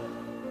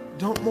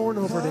 Don't mourn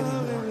over it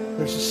anymore.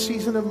 There's a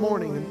season of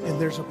mourning, and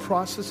there's a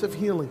process of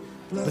healing.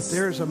 But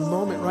there is a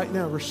moment right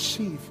now.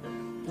 Receive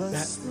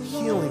that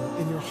healing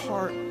in your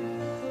heart.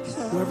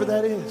 Whoever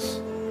that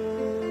is.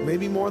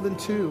 Maybe more than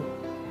two.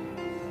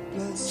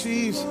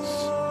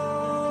 Jesus.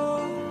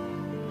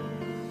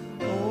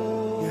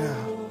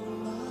 Yeah.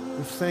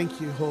 We thank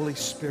you, Holy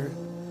Spirit.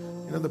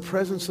 You know, the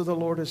presence of the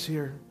Lord is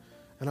here.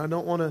 And I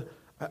don't want to,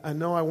 I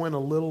know I went a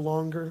little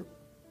longer.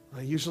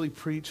 I usually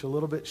preach a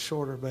little bit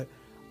shorter, but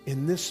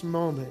in this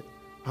moment,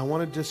 I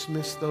want to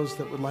dismiss those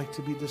that would like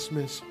to be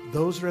dismissed.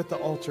 Those that are at the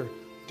altar,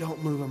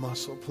 don't move a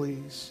muscle,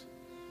 please.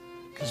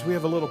 Because we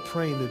have a little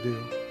praying to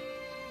do.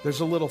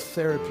 There's a little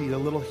therapy, a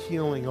little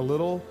healing, a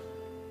little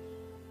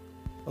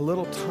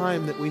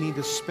time that we need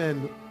to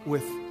spend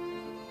with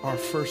our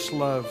first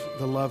love,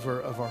 the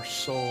lover of our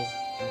soul.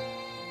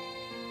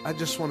 I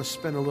just want to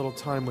spend a little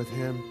time with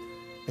Him.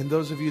 And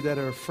those of you that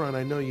are up front,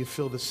 I know you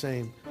feel the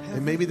same.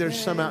 And maybe there's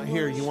some out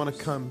here, you want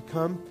to come.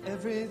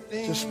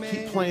 Just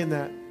keep playing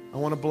that. I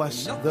want to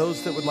bless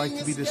those that would like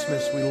to be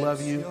dismissed. We love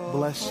you.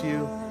 Bless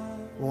you.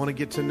 We want to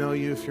get to know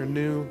you. If you're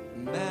new,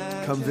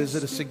 come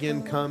visit us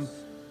again. Come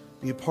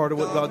be a part of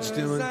what God's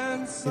doing.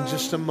 In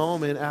just a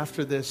moment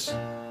after this,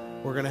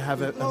 we're going to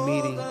have a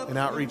meeting, an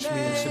outreach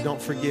meeting. So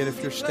don't forget,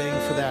 if you're staying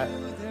for that,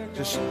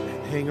 just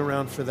hang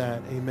around for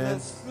that.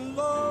 Amen.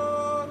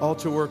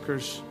 Altar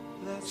workers,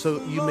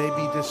 so you may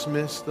be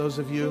dismissed. Those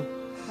of you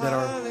that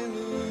are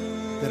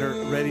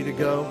ready to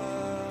go.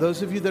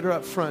 Those of you that are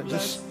up front,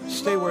 just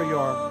stay where you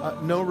are.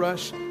 No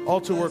rush.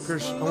 Altar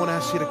workers, I want to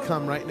ask you to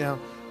come right now.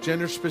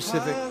 Gender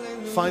specific.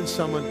 Find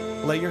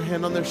someone. Lay your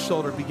hand on their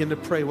shoulder. Begin to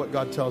pray what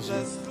God tells you.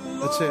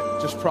 That's it.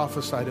 Just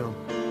prophesy to them.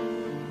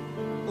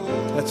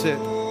 That's it.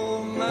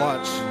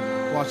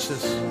 Watch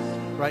this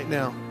right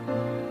now.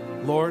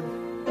 Lord,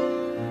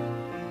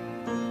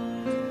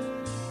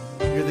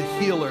 you're the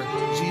healer.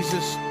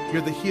 Jesus,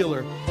 you're the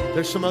healer.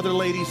 There's some other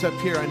ladies up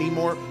here. I need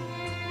more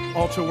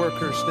altar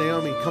workers.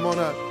 Naomi, come on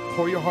up.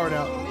 Pour your heart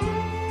out.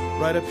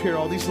 Right up here.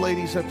 All these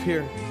ladies up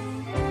here.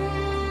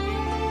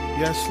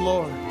 Yes,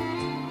 Lord.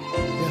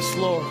 Yes,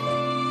 Lord.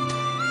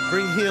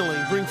 Bring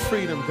healing. Bring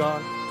freedom,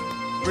 God.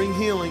 Bring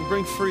healing.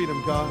 Bring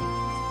freedom, God.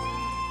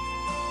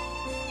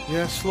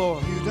 Yes,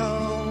 Lord. You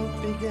don't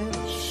begin.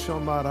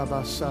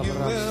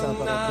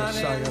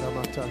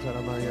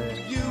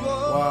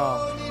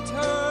 Wow.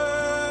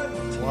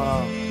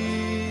 Wow.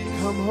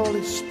 Come,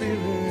 Holy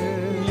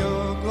Spirit.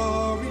 Your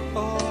glory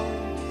falls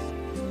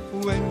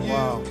when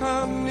you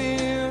come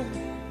near.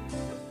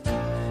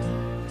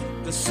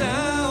 The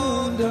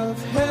sound of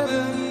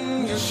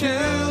heaven, your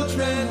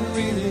children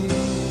release.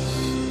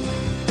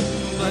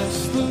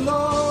 Bless the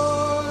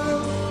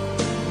Lord.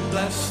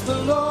 Bless the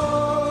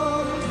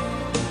Lord.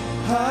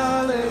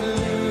 Hallelujah.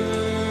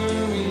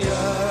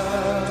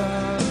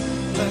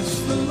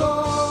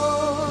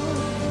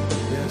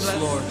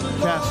 Lord.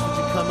 Cass, would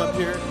you come up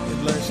here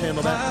and let us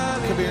handle that?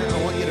 Come here.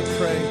 I want you to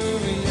pray. I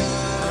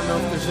don't know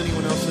if there's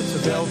anyone else that's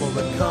available,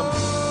 but come,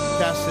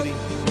 Cassidy.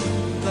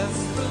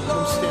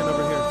 Come stand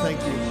over here. Thank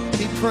you.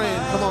 Keep praying.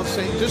 Come on,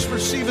 Saint. Just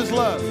receive his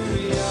love.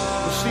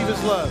 Receive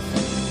his love.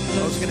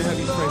 I was going to have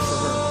you pray for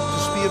her.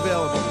 Just be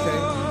available, okay?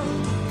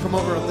 Come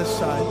over on this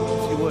side,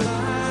 if you would.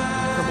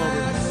 Come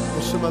over.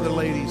 There's some other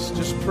ladies.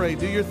 Just pray.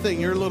 Do your thing.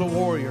 You're a little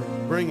warrior.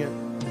 Bring it.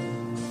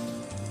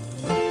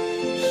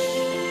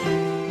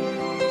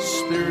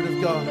 Spirit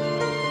of God.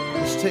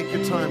 Just take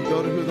your time.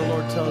 Go to who the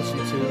Lord tells you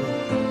to.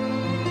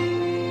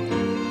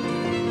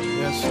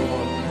 Yes,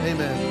 Lord.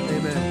 Amen.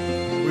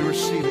 Amen. We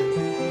receive it.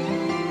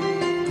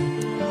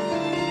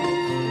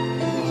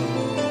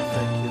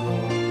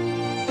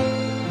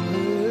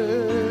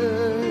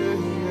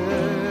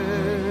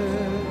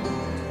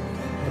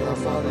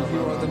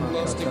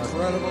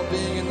 Incredible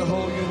being in the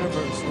whole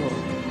universe, Lord.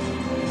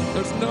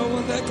 There's no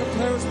one that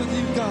compares with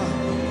you, God.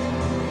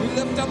 We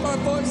lift up our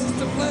voices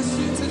to bless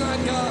you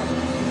tonight, God.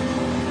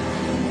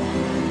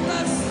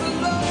 Bless the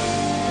Lord.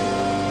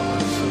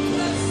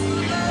 Bless the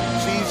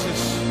Lord. Jesus,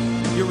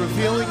 you're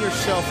revealing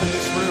yourself in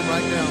this room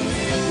right now.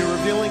 You're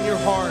revealing your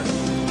heart.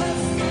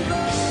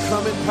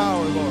 Come in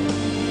power, Lord.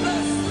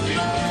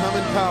 Come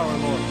in power,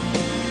 Lord.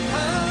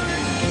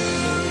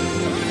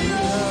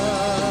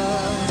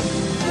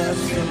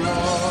 Bless the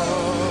Lord.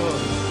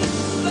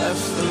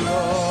 Bless the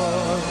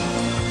Lord.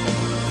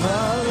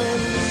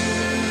 Hallelujah.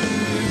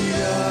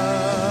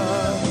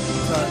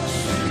 Touch,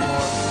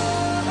 Lord.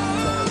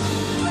 Touch,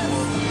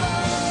 Lord.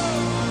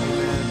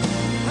 Amen.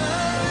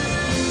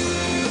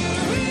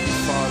 Thank you,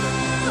 Father.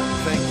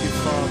 Thank you,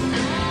 Father.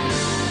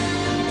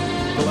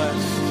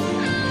 Blessed.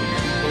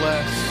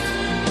 Blessed.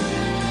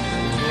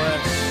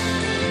 Blessed.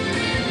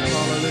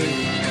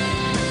 Hallelujah.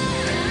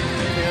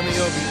 Tammy,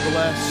 you'll be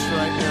blessed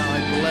right now. I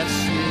bless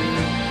you.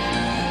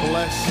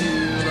 Bless you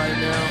right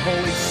now.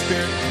 Holy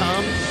Spirit,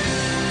 come.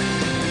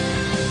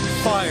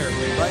 Fire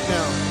right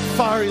now.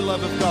 Fiery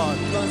love of God.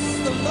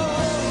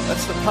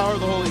 That's the power of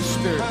the Holy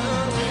Spirit.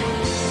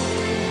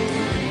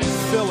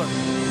 Fill her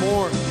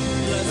more.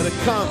 Let it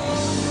come.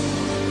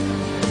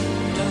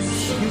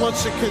 He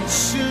wants to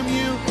consume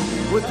you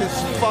with his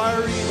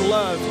fiery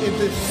love. In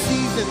this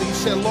season, he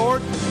said,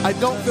 Lord, I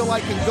don't feel I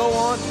can go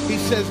on. He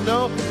says,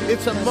 no,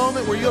 it's a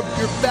moment where you're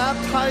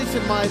baptized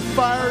in my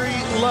fiery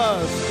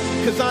love.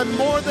 Because I'm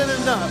more than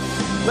enough.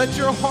 Let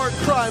your heart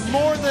cry,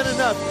 more than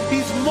enough.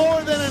 He's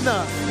more than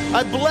enough.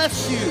 I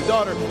bless you,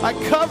 daughter. I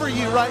cover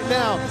you right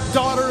now,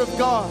 daughter of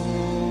God.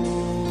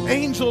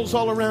 Angels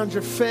all around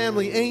your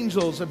family.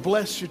 Angels, I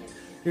bless your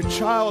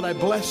child. I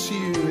bless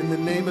you in the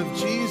name of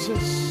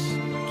Jesus.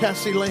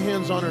 Cassie, lay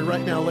hands on her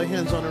right now. Lay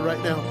hands on her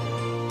right now.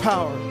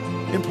 Power,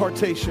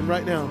 impartation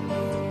right now.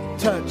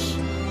 Touch.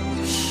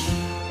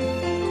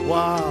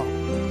 Wow.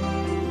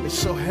 It's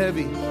so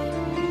heavy.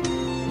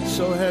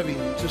 So heavy.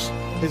 Just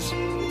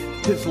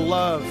his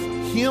love.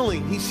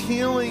 Healing. He's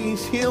healing.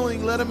 He's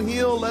healing. Let him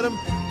heal. Let him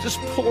just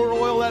pour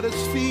oil at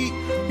his feet.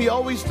 He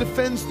always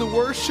defends the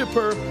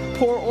worshiper.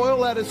 Pour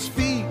oil at his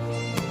feet.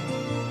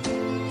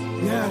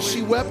 Yeah,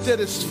 she wept at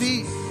his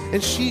feet.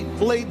 And she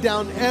laid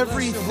down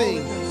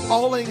everything.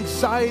 All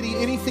anxiety,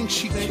 anything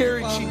she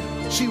carried.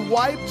 She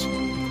wiped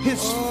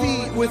his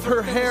feet with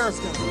her hair.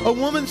 A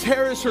woman's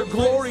hair is her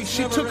glory.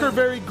 She took her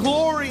very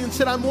glory and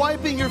said, I'm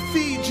wiping your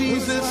feet,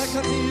 Jesus.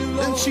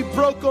 Then she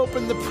broke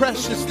open the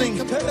precious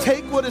things.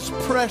 Take what is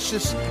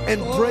precious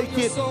and break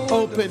it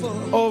open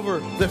over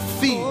the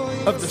feet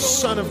of the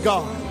Son of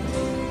God.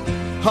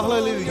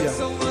 Hallelujah.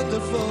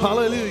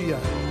 Hallelujah.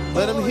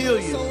 Let him heal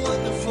you.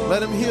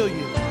 Let him heal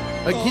you.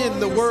 Again,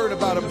 the word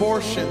about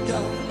abortion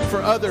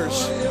for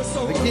others.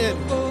 Again,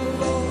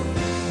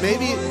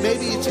 maybe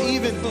it's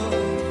even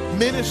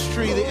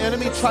ministry the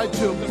enemy tried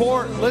to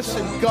abort.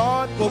 Listen,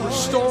 God will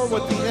restore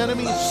what the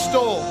enemy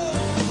stole.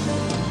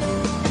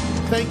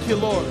 Thank you,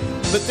 Lord.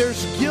 But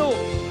there's guilt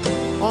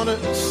on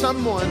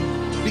someone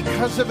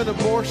because of an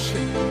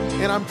abortion.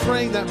 And I'm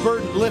praying that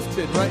burden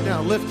lifted right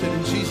now. Lifted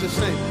in Jesus'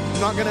 name. I'm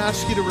not going to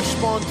ask you to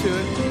respond to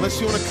it unless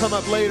you want to come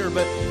up later.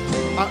 But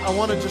I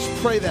want to just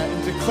pray that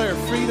and declare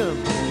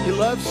freedom. He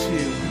loves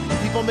you.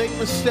 People make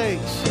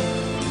mistakes.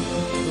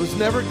 It was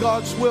never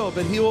God's will,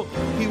 but He will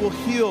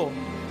heal.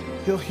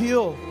 He'll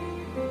heal.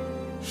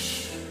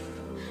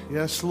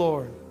 Yes,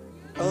 Lord.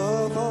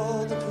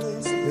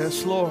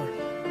 Yes, Lord.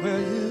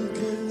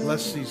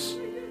 Bless these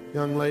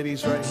young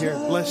ladies right here.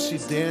 Bless you,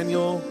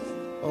 Daniel.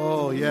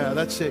 Oh, yeah,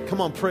 that's it. Come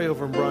on, pray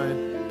over him,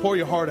 Brian. Pour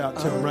your heart out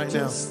to him right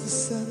now.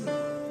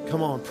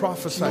 Come on,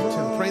 prophesy to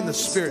him. Pray in the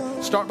Spirit.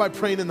 Start by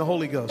praying in the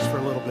Holy Ghost for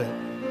a little bit.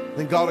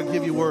 Then God will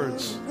give you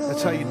words.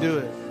 That's how you do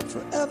it.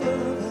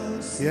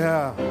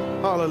 Yeah.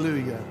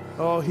 Hallelujah.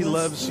 Oh, He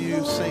loves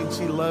you, saints.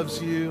 He loves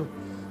you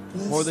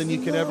more than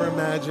you can ever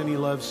imagine. He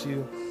loves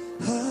you.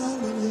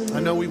 I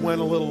know we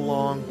went a little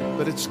long,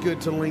 but it's good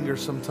to linger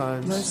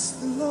sometimes.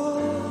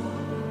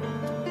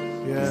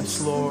 Yes,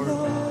 Lord.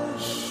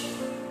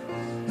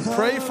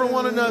 Pray for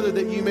one another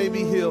that you may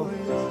be healed.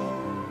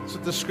 That's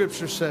what the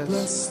Scripture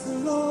says.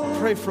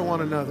 Pray for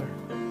one another.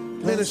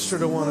 Minister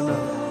to one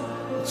another.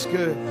 That's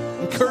good.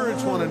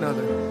 Encourage one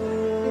another.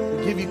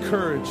 We give you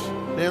courage.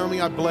 Naomi,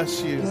 I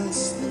bless you.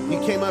 You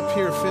came up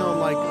here feeling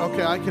like,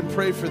 okay, I can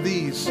pray for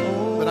these,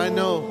 but I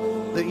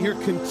know that you're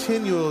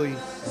continually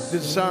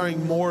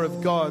desiring more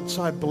of God,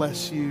 so I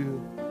bless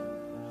you.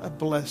 I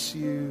bless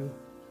you.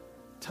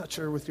 Touch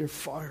her with your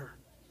fire.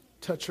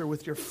 Touch her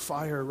with your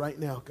fire right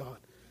now, God.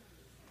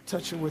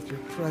 Touch her with your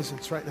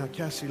presence right now.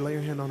 Cassie, lay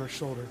your hand on her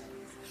shoulder.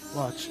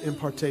 Watch,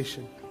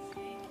 impartation.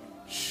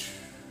 Shh.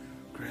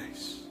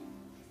 Grace.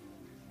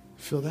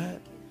 Feel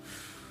that?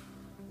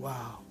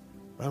 Wow.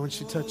 Right when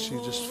she touches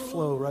you, just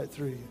flow right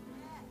through you.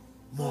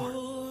 More.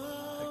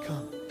 They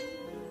come.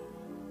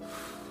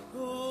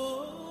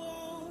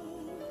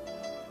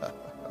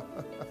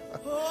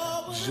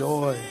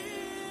 Joy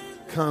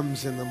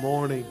comes in the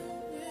morning.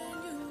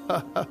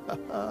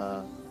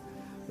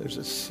 There's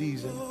a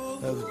season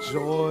of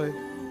joy.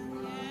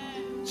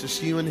 It's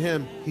just you and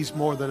him. He's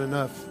more than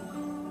enough.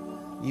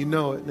 You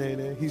know it,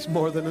 Nene. He's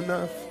more than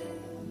enough.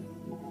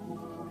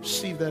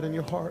 Receive that in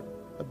your heart.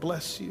 I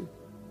bless you.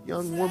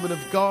 Young woman of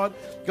God,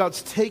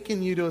 God's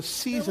taken you to a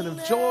season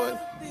of joy.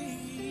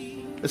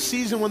 A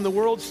season when the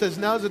world says,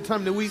 now's the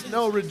time to weep.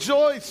 No,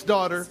 rejoice,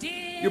 daughter.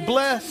 You're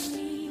blessed.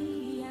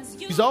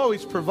 He's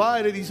always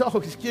provided. He's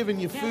always given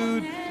you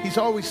food. He's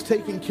always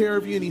taken care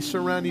of you, and he's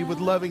surrounded you with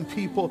loving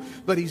people.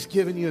 But he's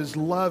given you his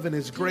love and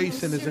his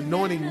grace and his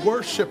anointing.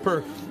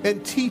 Worshiper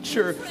and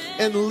teacher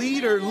and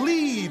leader.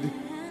 Lead.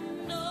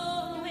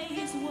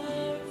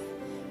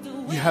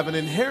 You have an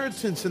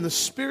inheritance in the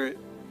Spirit.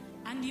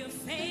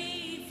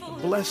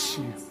 Bless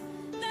you.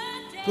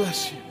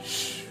 Bless you.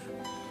 Shh.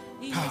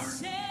 Power.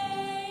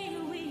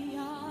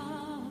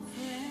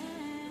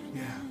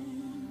 Yeah.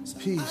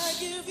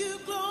 Peace.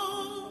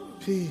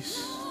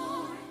 Peace.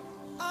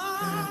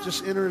 Yeah,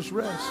 just enter his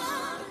rest.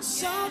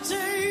 Just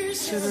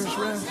enter his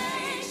rest.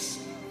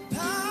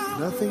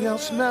 Nothing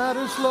else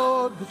matters,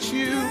 Lord, but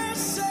you.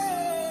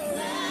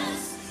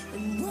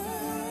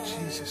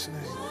 Jesus'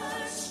 name.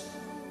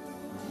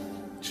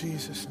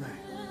 Jesus' name.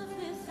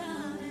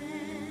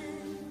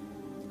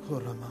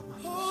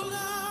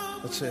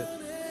 That's it.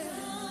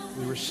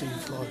 We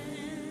receive, Lord.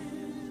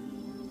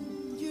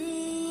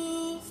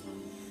 You've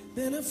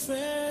been a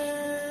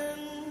friend.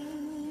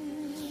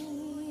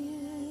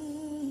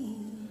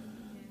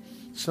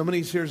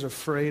 Somebody here is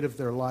afraid of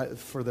their life,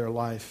 for their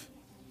life,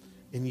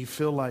 and you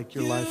feel like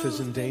your life is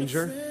in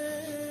danger,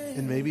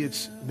 and maybe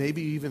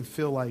you even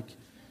feel like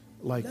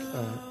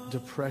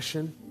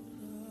depression.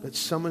 But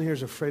someone here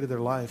is afraid of their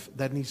life.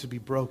 That needs to be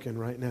broken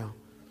right now.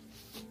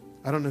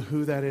 I don't know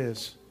who that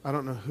is.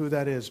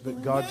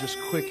 But God just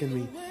quickened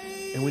me.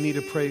 And we need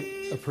to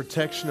pray a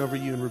protection over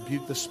you and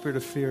rebuke the spirit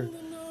of fear.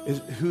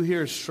 Who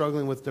here is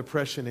struggling with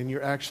depression and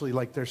you're actually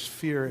like there's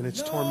fear and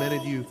it's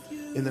tormented you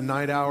in the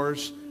night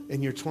hours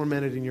and you're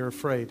tormented and you're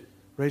afraid?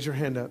 Raise your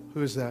hand up.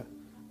 Who is that?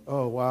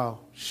 Oh, wow.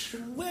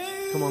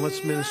 Come on,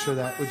 let's minister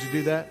that. Would you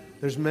do that?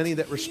 There's many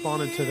that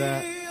responded to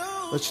that.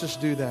 Let's just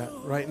do that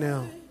right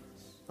now.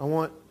 I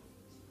want...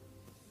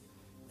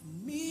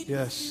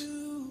 Yes.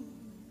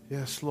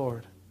 Yes,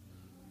 Lord.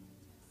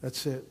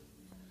 That's it.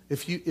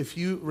 If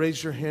you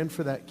raise your hand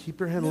for that, keep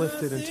your hand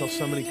lifted until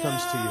somebody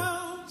comes to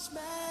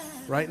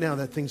you. Right now,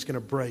 that thing's going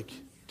to break.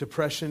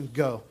 Depression,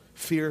 go.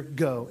 Fear,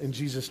 go. In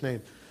Jesus'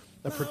 name.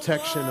 The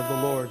protection of the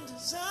Lord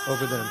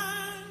over them.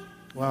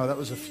 Wow, that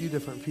was a few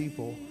different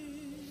people.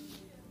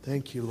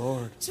 Thank you,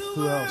 Lord.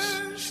 Who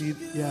else?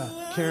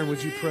 Karen,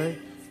 would you pray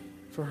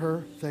for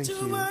her? Thank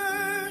you.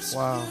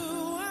 Wow.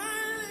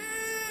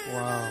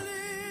 Wow.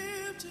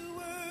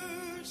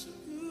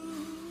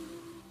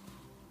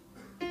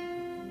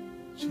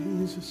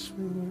 Jesus,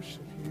 we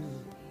worship you.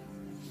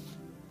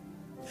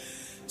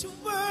 To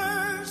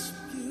worship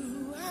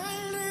you, I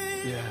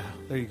live. Yeah,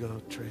 there you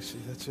go, Tracy.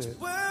 That's it.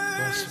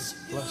 Bless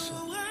him. Bless him.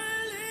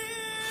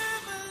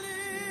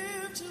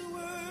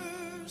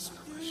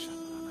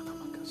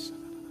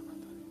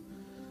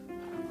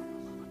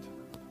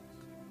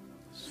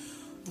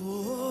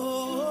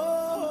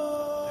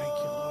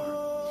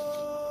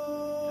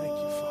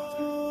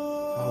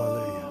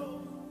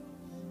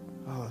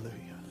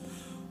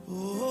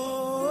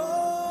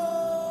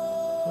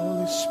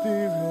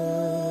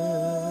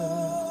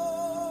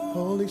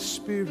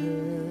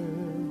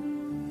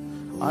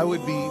 I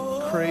would be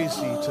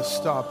crazy to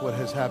stop what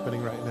is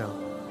happening right now.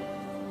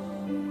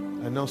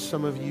 I know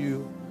some of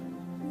you,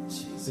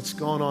 it's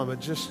going on, but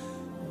just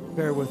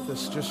bear with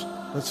us. Just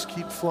let's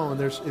keep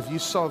flowing. If you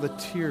saw the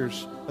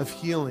tears of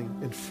healing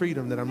and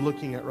freedom that I'm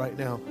looking at right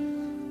now,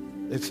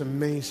 it's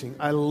amazing.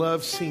 I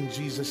love seeing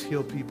Jesus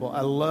heal people.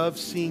 I love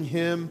seeing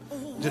him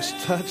just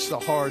touch the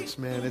hearts,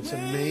 man. It's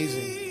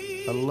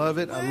amazing. I love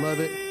it. I love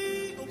it.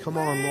 Come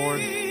on, Lord.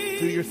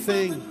 Do your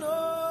thing.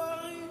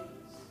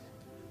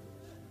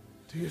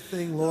 Do your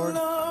thing, Lord.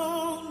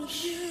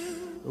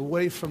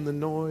 Away from the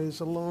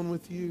noise, alone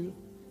with you.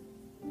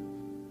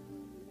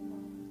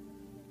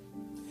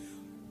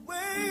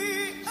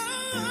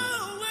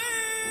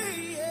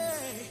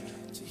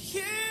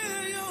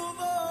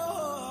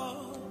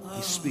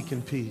 He's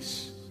speaking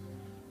peace.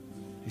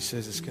 He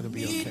says it's going to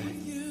be okay.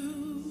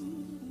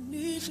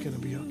 It's going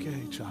to be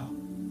okay,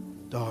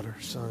 child. Daughter,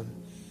 son.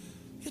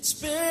 It's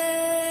been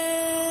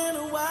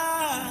a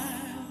while.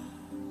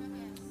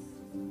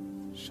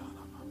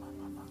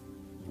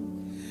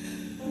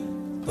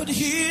 But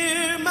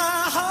hear my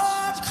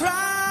heart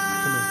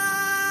cry. Come here.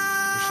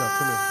 Michelle,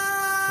 come here.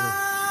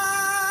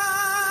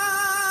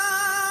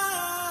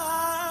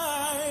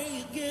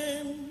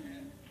 Again.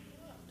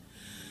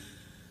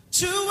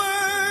 To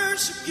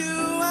worship you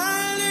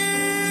I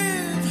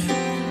live.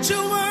 To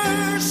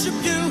worship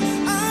you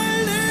I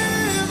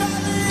live. I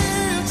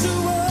live to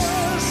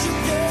worship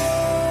you.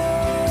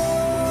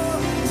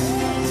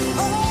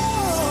 Oh,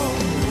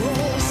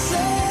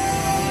 say,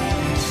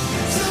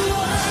 to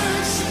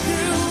worship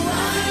you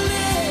I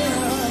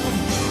live.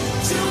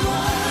 To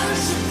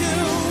worship you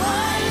I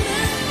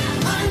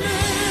live. I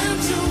live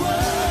to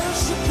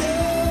worship you.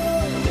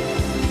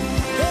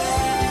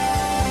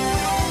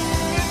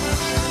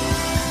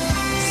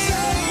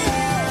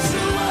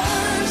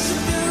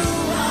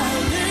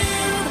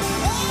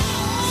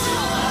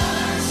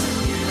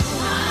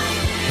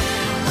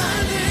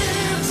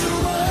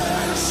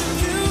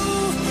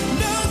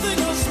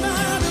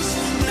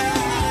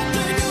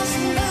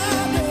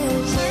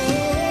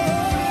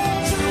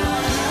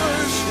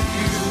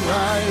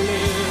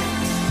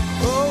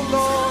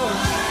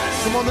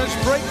 Come on, there's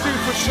breakthrough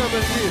for some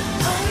of you.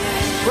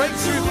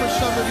 Breakthrough for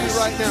some of you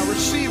right now.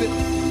 Receive it.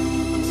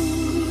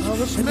 I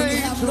was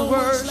made to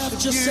worship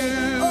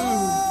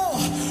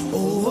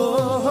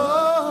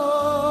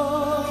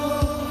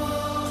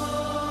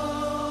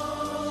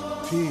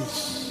you.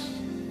 Peace.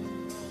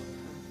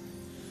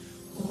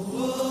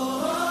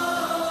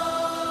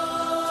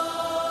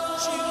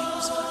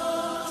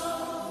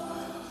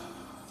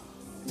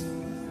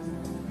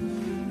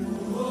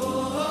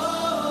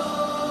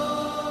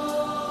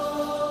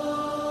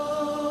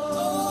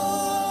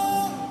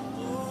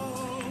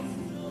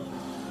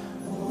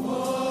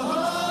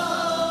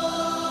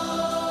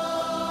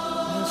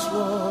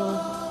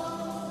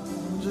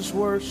 Just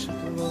worship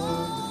the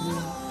Lord with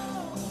me.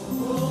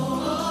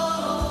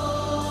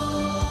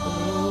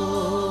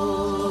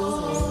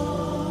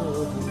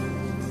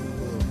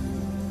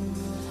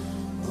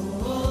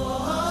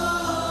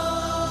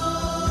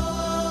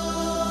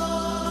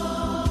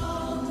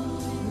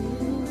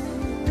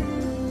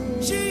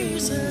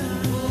 Jesus.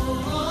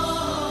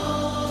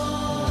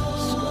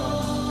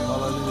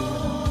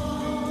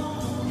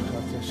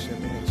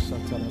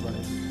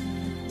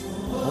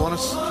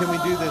 Can we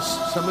do this?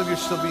 Some of you are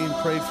still being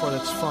prayed for.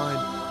 That's fine.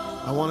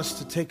 I want us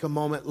to take a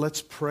moment.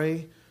 Let's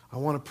pray. I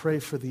want to pray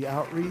for the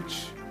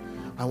outreach.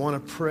 I want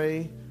to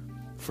pray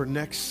for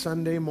next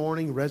Sunday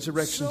morning,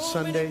 Resurrection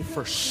Sunday,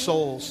 for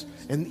souls.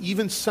 And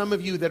even some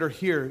of you that are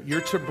here,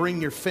 you're to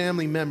bring your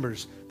family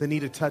members that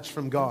need a touch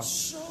from God.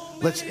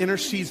 Let's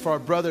intercede for our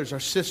brothers, our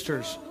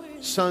sisters,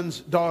 sons,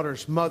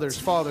 daughters, mothers,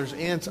 fathers,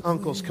 aunts,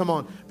 uncles. Come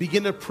on,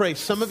 begin to pray.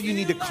 Some of you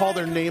need to call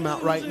their name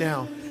out right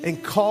now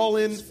and call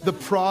in the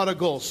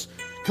prodigals.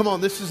 Come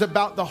on, this is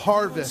about the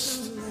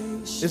harvest.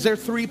 Is there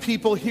 3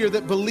 people here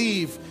that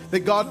believe that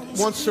God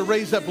wants to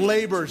raise up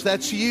laborers?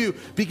 That's you.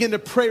 Begin to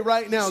pray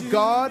right now.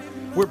 God,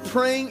 we're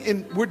praying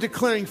and we're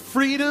declaring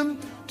freedom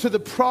to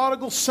the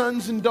prodigal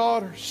sons and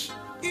daughters.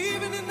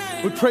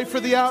 We pray for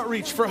the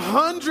outreach, for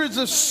hundreds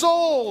of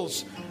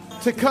souls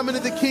to come into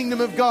the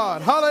kingdom of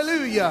God.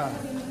 Hallelujah.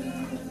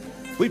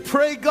 We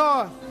pray,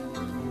 God,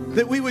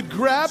 that we would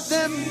grab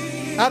them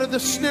out of the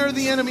snare of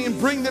the enemy and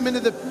bring them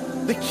into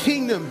the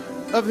kingdom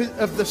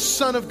of the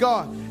Son of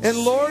God. And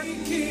Lord,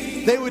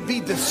 they would be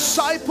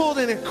discipled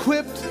and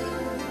equipped,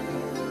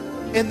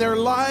 and their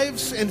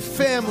lives and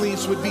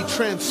families would be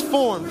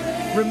transformed.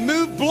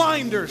 Remove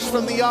blinders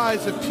from the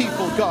eyes of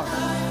people, God.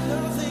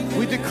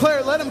 We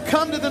declare, let them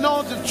come to the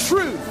knowledge of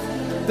truth.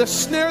 The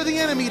snare of the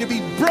enemy to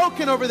be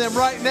broken over them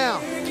right now.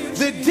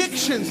 The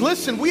addictions,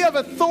 listen, we have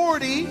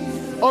authority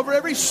over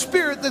every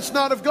spirit that's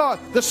not of God.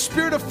 The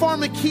spirit of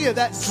pharmakia,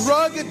 that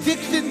drug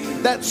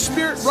addiction, that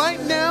spirit right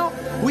now,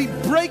 we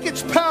break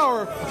its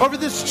power over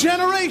this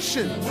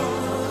generation.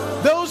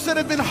 Those that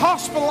have been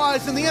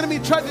hospitalized and the enemy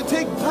tried to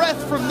take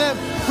breath from them,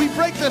 we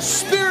break the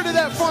spirit of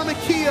that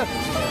pharmakia.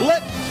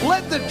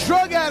 Let the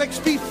drug addicts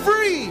be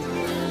free.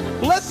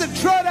 Let the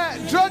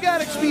drug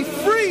addicts be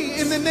free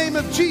in the name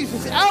of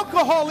Jesus.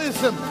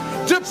 Alcoholism,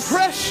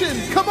 depression,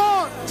 come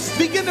on,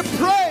 begin to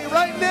pray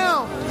right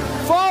now.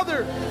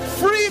 Father,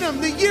 freedom,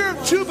 the year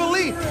of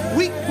Jubilee.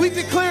 We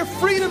declare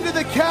freedom to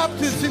the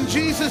captives in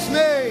Jesus'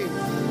 name.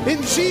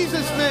 In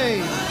Jesus'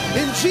 name.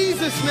 In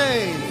Jesus'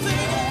 name.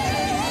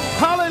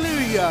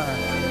 Hallelujah.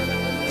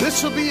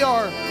 This will be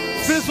our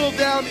fizzled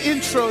down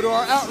intro to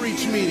our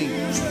outreach meeting.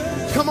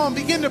 Come on,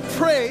 begin to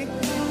pray.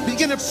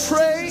 Begin to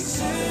pray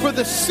for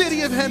the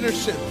city of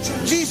Henderson.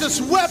 Jesus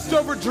wept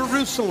over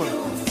Jerusalem.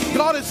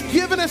 God has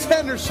given us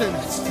Henderson,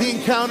 the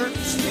encounter.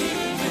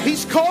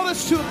 He's called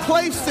us to a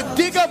place to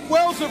dig up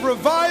wells of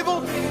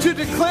revival, to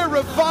declare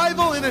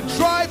revival in a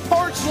dry,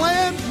 parched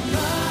land.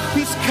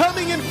 He's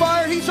coming in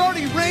fire. He's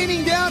already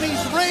raining down.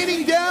 He's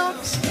raining down,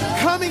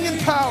 coming in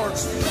power.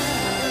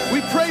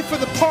 We pray for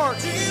the park.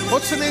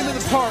 What's the name of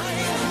the park?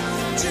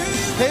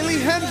 Haley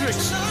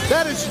Hendricks,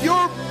 that is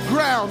your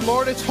ground,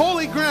 Lord. It's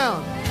holy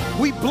ground.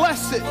 We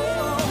bless it.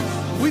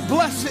 We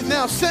bless it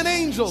now. Send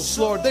angels,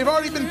 Lord. They've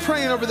already been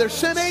praying over there.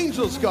 Send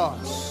angels, God.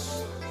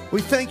 We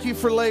thank you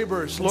for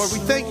laborers, Lord. We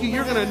thank you.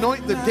 You're going to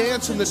anoint the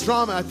dance and the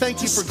drama. I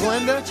thank you for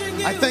Glenda.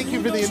 I thank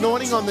you for the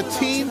anointing on the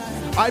team.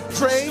 I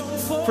pray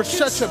for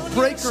such a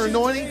breaker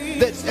anointing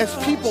that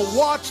as people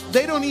watch,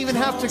 they don't even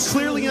have to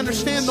clearly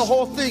understand the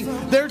whole thing.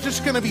 They're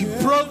just going to be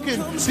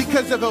broken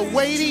because of a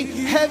weighty,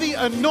 heavy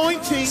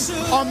anointing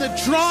on the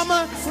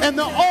drama and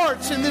the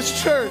arts in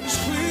this church.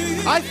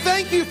 I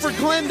thank you for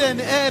Glenda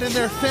and Ed and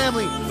their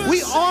family.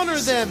 We honor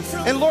them.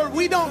 And Lord,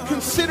 we don't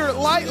consider it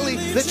lightly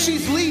that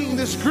she's leading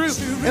this group.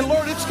 And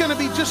Lord, it's going to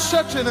be just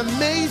such an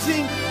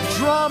amazing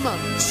drama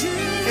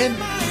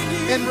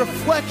and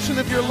reflection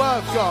of your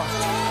love, God.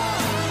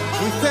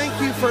 We thank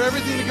you for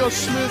everything to go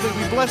smoothly.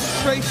 We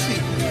bless Tracy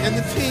and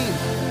the team.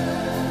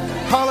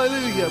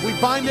 Hallelujah. We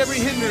bind every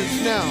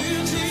hindrance now.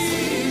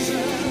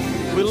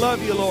 We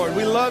love you, Lord.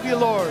 We love you,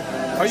 Lord.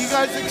 Are you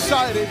guys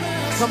excited?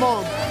 Come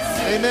on.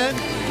 Amen.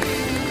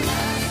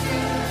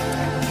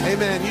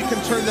 Amen. You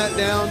can turn that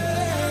down.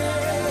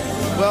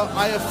 Well,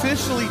 I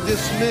officially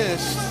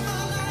dismissed,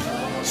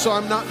 so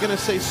I'm not going to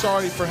say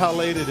sorry for how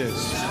late it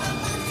is.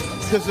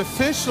 Because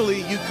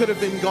officially, you could have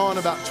been gone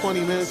about 20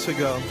 minutes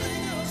ago.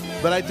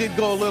 But I did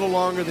go a little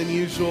longer than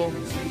usual.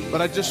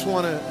 But I just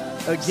want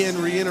to,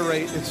 again,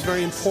 reiterate, it's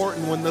very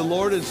important when the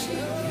Lord is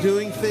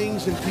doing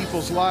things in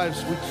people's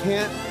lives,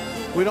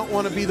 we don't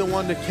want to be the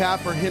one to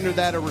cap or hinder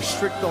that or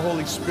restrict the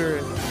Holy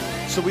Spirit.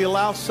 So we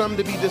allow some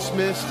to be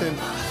dismissed, and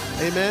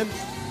amen.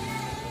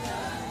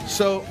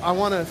 So I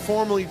want to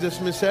formally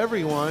dismiss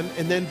everyone.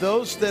 And then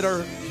those that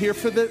are here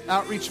for the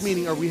outreach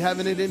meeting, are we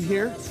having it in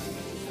here?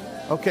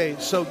 Okay,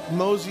 so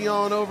mosey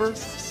on over,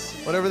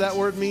 whatever that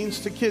word means,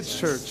 to Kids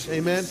Church.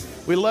 Amen.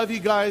 We love you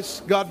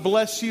guys. God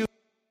bless you.